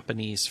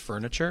Japanese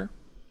Furniture.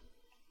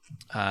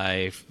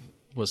 I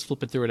was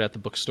flipping through it at the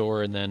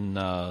bookstore, and then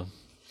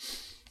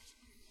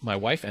my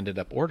wife ended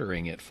up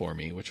ordering it for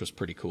me, which was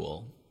pretty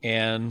cool.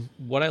 And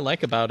what I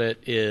like about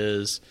it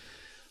is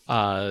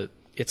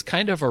it's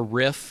kind of a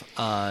riff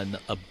on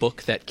a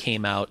book that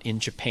came out in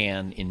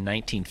Japan in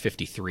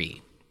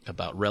 1953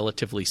 about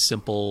relatively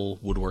simple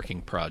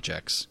woodworking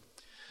projects.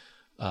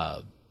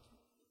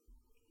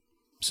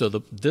 So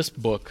this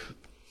book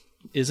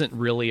isn't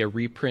really a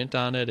reprint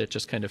on it. It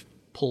just kind of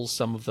pulls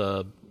some of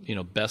the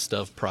best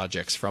of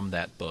projects from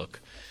that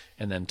book,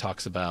 and then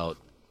talks about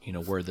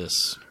where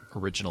this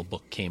original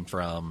book came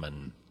from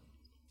and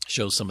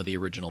shows some of the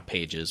original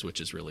pages, which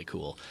is really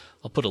cool.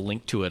 I'll put a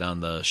link to it on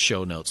the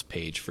show notes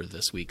page for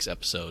this week's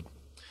episode.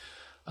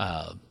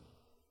 But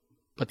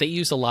they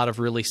use a lot of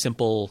really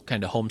simple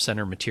kind of home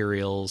center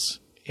materials,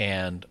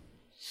 and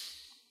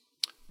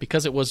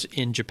because it was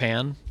in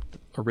Japan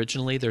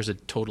originally, there's a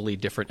totally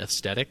different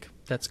aesthetic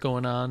that's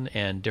going on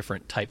and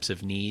different types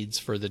of needs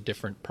for the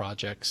different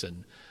projects,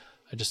 and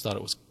I just thought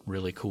it was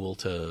really cool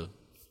to...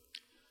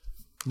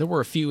 There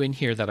were a few in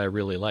here that I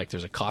really liked.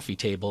 There's a coffee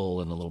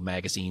table and a little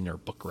magazine or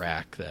book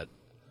rack that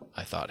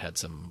I thought had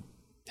some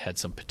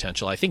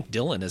potential. I think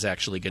Dylan is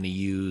actually going to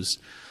use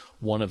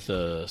one of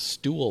the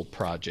stool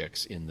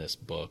projects in this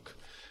book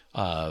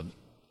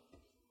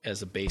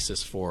as a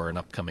basis for an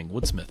upcoming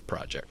Woodsmith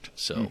project.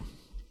 So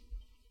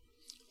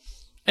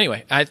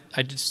anyway, I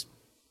just,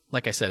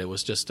 like I said, it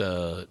was just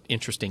a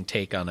interesting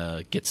take on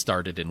a get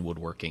started in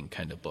woodworking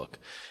kind of book,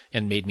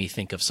 and made me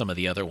think of some of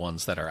the other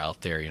ones that are out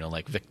there,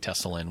 like Vic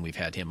Tesselin. We've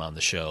had him on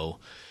the show.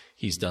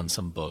 He's done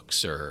some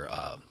books, or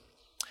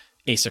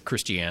Asa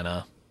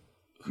Christiana,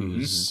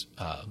 who's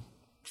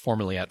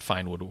formerly at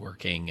Fine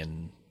Woodworking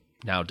and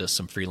now does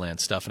some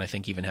freelance stuff, and I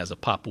think even has a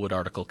Pop Wood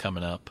article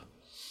coming up.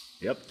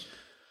 Yep.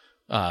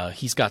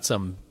 He's got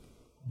some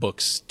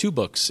books, 2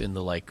 books in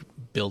the like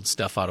Build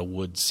Stuff Out of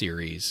Wood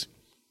series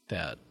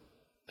that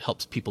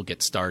helps people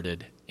get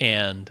started.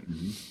 And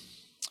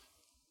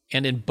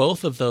in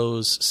both of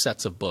those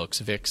sets of books,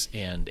 Vic's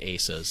and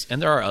Asa's,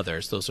 and there are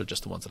others, those are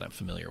just the ones that I'm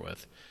familiar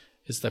with,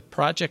 is that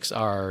projects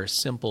are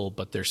simple,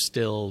 but they're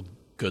still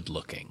good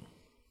looking.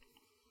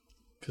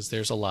 Because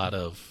there's a lot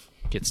of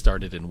get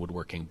started in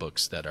woodworking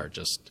books that are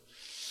just,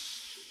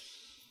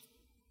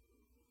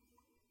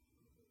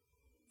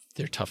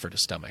 they're tougher to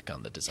stomach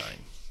on the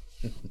design.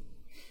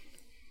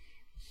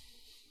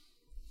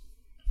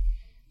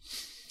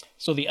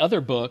 So the other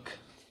book,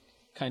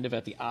 kind of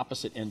at the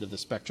opposite end of the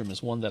spectrum,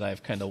 is one that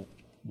I've kind of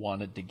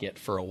wanted to get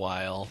for a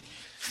while.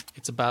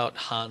 It's about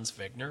Hans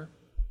Wegner,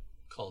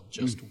 called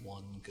Just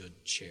One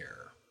Good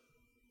Chair,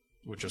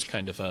 which was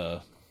kind of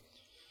a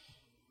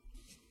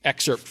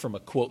excerpt from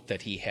a quote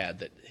that he had,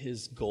 that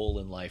his goal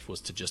in life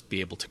was to just be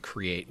able to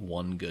create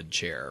one good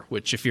chair,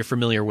 which, if you're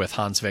familiar with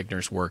Hans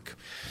Wegner's work,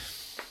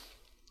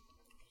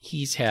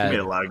 he made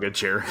a lot of good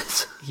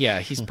chairs.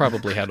 Yeah, he's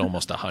probably had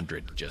almost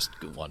 100 just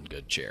one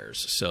good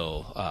chairs.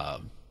 So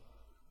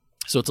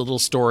so it's a little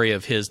story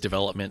of his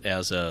development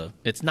as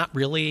it's not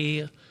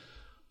really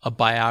a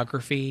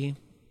biography.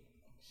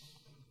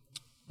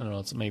 I don't know,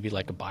 it's maybe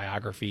like a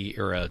biography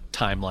or a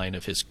timeline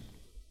of his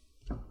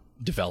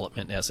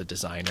development as a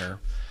designer.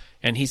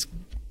 And he's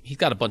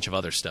got a bunch of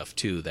other stuff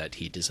too that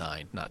he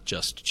designed, not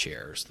just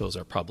chairs. Those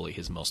are probably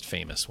his most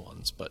famous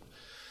ones. But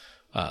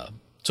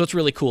so it's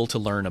really cool to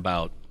learn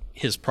about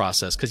his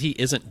process, because he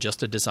isn't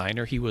just a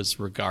designer. He was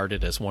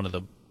regarded as one of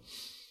the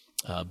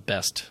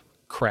best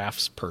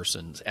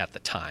craftspersons at the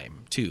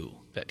time too,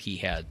 that he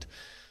had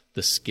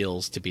the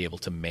skills to be able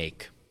to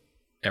make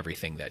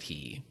everything that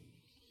he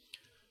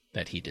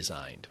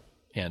designed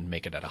and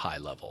make it at a high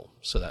level.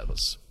 So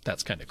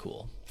that's kind of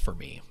cool for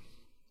me.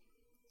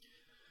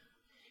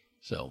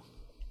 So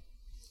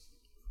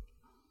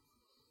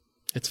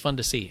it's fun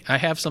to see. I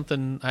have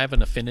an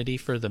affinity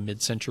for the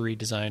mid-century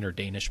design or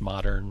Danish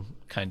modern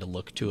kind of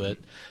look to it.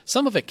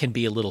 Some of it can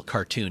be a little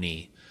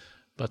cartoony,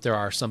 but there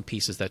are some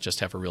pieces that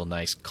just have a real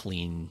nice,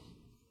 clean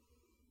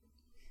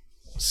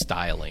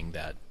styling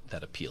that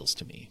appeals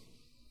to me.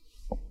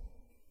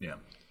 Yeah.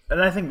 And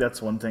I think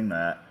that's one thing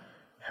that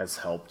has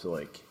helped,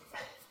 it's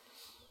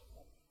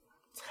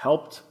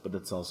helped, but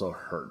it's also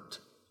hurt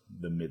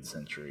the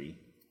mid-century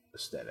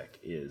aesthetic,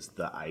 is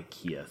the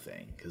IKEA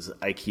thing. Because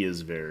IKEA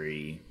is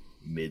very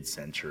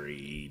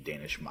mid-century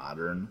Danish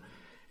modern,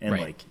 and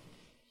right.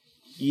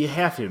 You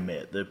have to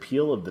admit, the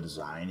appeal of the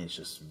design is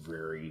just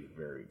very,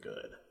 very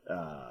good.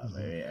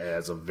 It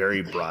has a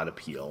very broad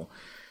appeal,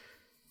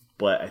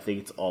 but I think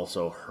it's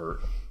also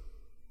hurt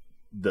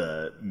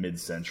the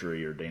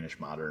mid-century or Danish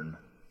modern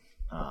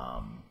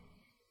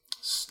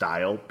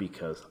style,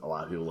 because a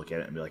lot of people look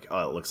at it and be like,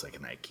 oh, it looks like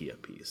an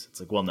IKEA piece. It's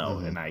like, well, no,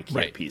 an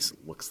IKEA piece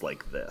looks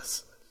like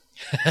this.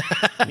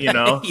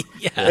 Yes.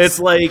 It's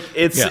like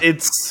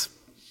it's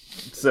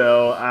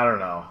so I don't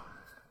know.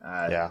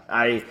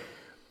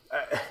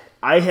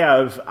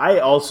 I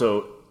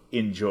also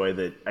enjoy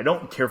that. I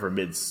don't care for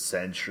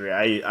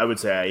mid-century. I would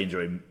say I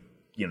enjoy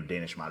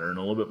Danish modern a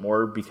little bit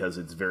more, because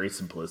it's very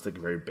simplistic,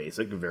 very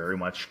basic, very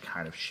much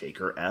kind of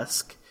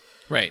Shaker-esque.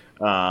 Right.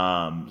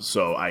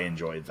 So I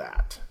enjoy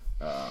that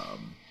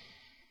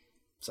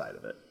side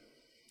of it.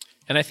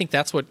 And I think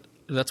that's one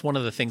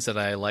of the things that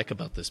I like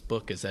about this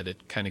book, is that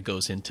it kind of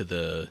goes into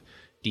the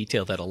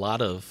detail that a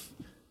lot of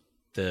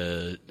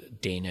the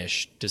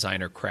Danish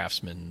designer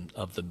craftsmen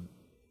of the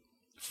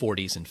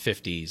 40s and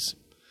 50s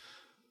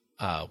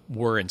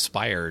were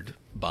inspired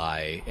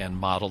by and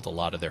modeled a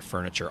lot of their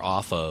furniture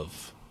off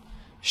of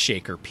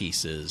Shaker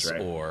pieces,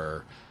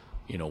 or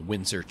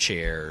Windsor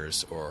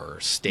chairs or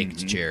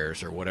staked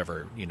chairs, or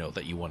whatever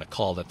that you want to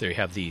call that. They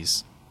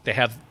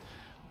have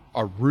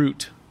a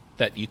root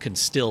that you can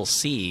still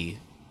see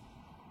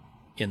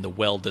in the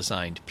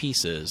well-designed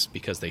pieces,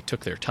 because they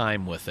took their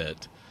time with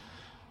it,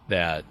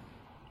 that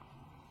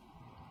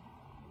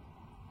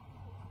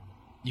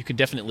you can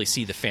definitely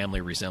see the family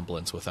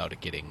resemblance without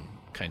it getting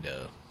kind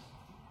of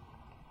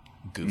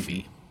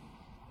goofy.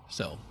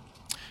 So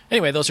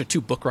anyway, those are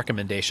two book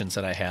recommendations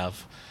that I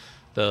have.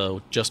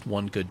 The Just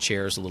One Good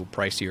Chair is a little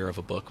pricier of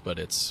a book, but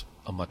it's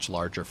a much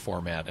larger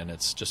format, and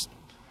it's just...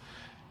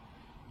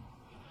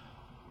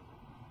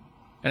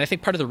 And I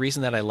think part of the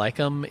reason that I like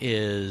them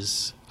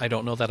is I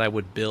don't know that I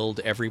would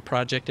build every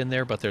project in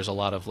there, but there's a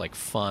lot of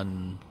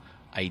fun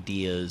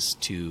ideas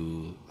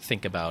to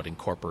think about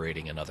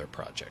incorporating in other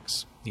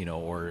projects,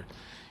 or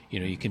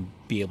you can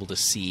be able to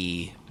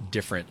see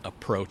different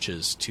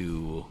approaches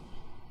to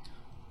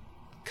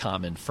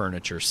common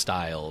furniture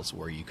styles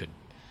where you could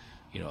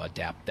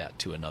adapt that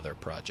to another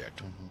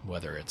project,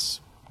 whether it's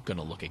going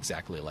to look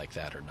exactly like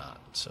that or not.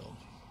 So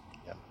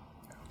yeah,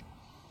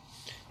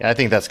 I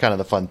think that's kind of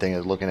the fun thing,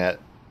 is looking at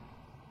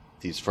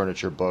these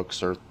furniture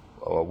books or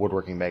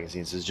woodworking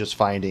magazines, is just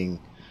finding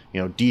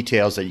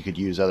details that you could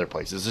use other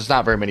places. There's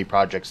not very many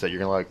projects that you're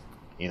gonna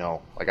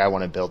I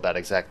want to build that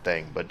exact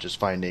thing, but just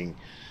finding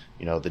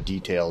the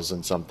details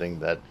in something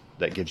that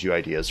gives you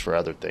ideas for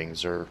other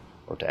things, or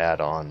to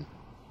add on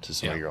to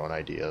some of your own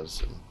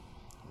ideas and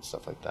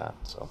stuff like that.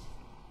 So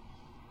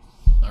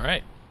all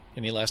right,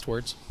 any last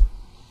words?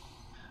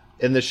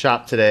 In the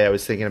shop today, I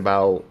was thinking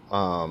about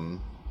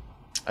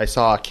I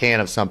saw a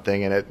can of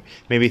something, and it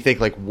made me think,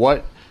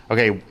 what,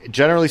 okay,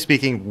 generally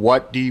speaking,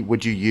 what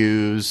would you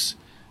use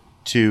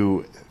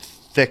to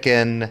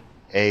thicken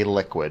a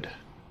liquid?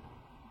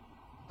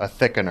 A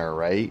thickener,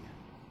 right?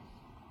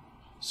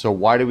 So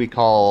why do we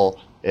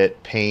call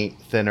it paint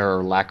thinner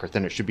or lacquer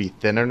thinner? It should be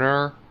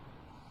thinner,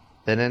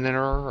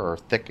 or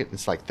thicken.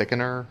 It's like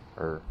thickener,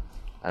 or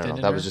I don't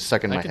know. That was just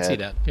stuck in my head. I can see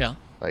that. Yeah.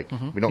 Like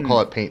we don't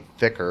call it paint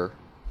thicker,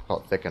 we call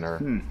it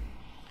thickener.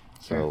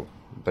 So,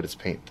 but it's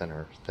paint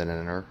thinner.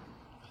 Thinner.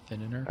 I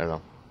don't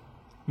know.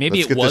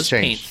 Maybe it was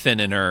paint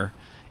thinner,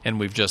 and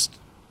we've just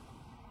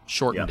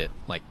shortened it.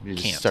 Like you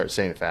just start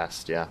saying it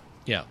fast. Yeah.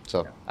 Yeah.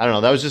 So I don't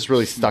know. That was just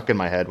really stuck in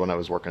my head when I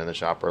was working in the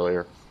shop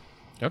earlier.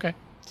 Okay.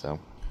 So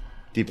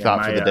deep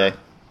thought for the day.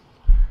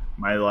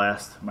 My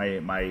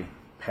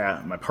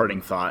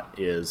parting thought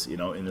is,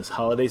 in this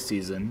holiday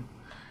season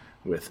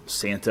with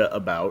Santa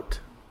about,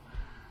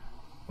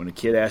 when a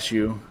kid asks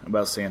you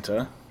about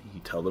Santa, you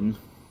tell them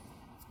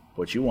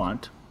what you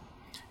want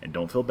and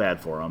don't feel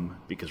bad for them,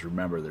 because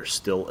remember, there's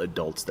still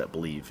adults that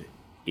believe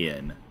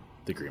in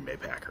the Green Bay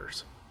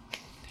Packers.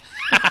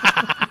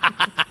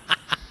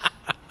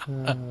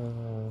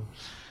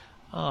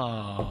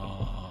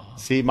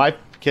 See, my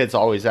kids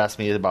always ask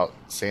me about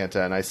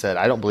Santa, and I said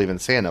I don't believe in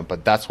Santa,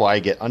 but that's why I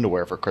get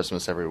underwear for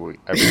Christmas every year.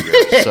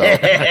 So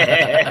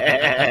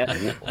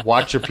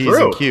watch your P's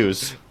and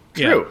Q's.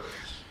 True.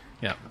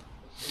 Yeah.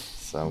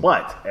 So,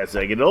 but as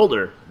I get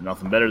older,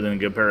 nothing better than a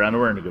good pair of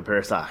underwear and a good pair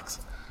of socks.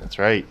 That's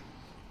right.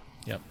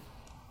 Yep.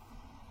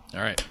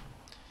 All right.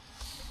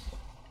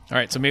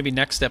 So maybe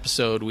next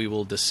episode we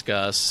will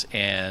discuss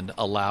and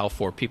allow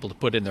for people to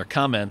put in their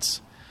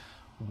comments.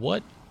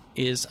 What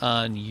is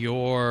on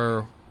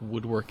your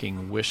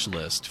woodworking wish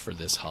list for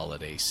this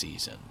holiday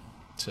season?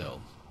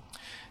 So if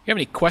you have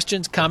any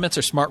questions, comments,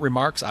 or smart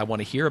remarks, I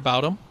want to hear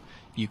about them.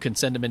 You can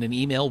send them in an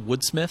email,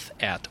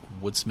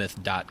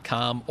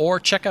 woodsmith@woodsmith.com, or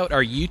check out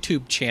our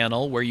YouTube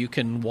channel where you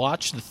can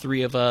watch the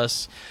three of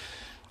us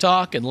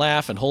talk and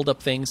laugh and hold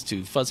up things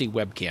to fuzzy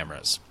web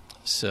cameras.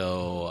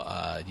 So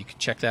you can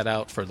check that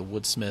out for the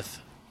Woodsmith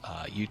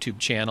YouTube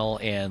channel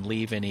and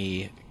leave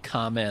any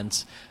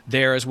comments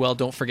there as well.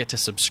 Don't forget to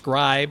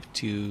subscribe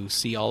to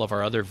see all of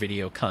our other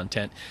video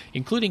content,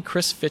 including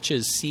Chris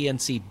Fitch's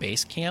CNC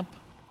Basecamp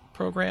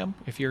program.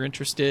 If you're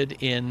interested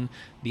in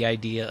the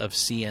idea of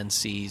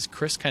CNCs,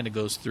 Chris kind of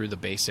goes through the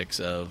basics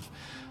of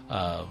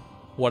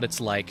what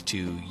it's like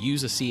to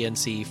use a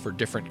CNC for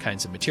different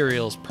kinds of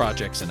materials,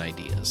 projects, and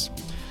ideas.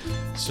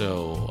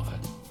 So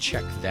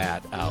check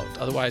that out.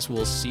 Otherwise,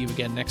 we'll see you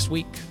again next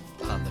week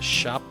on the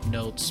Shop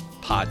Notes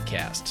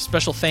podcast.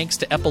 Special thanks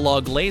to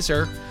Epilogue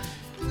Laser.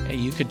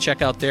 You can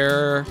check out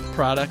their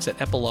products at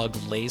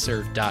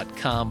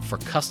epiloguelaser.com for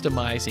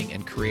customizing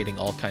and creating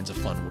all kinds of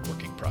fun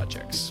woodworking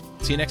projects.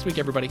 See you next week,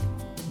 everybody.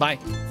 Bye.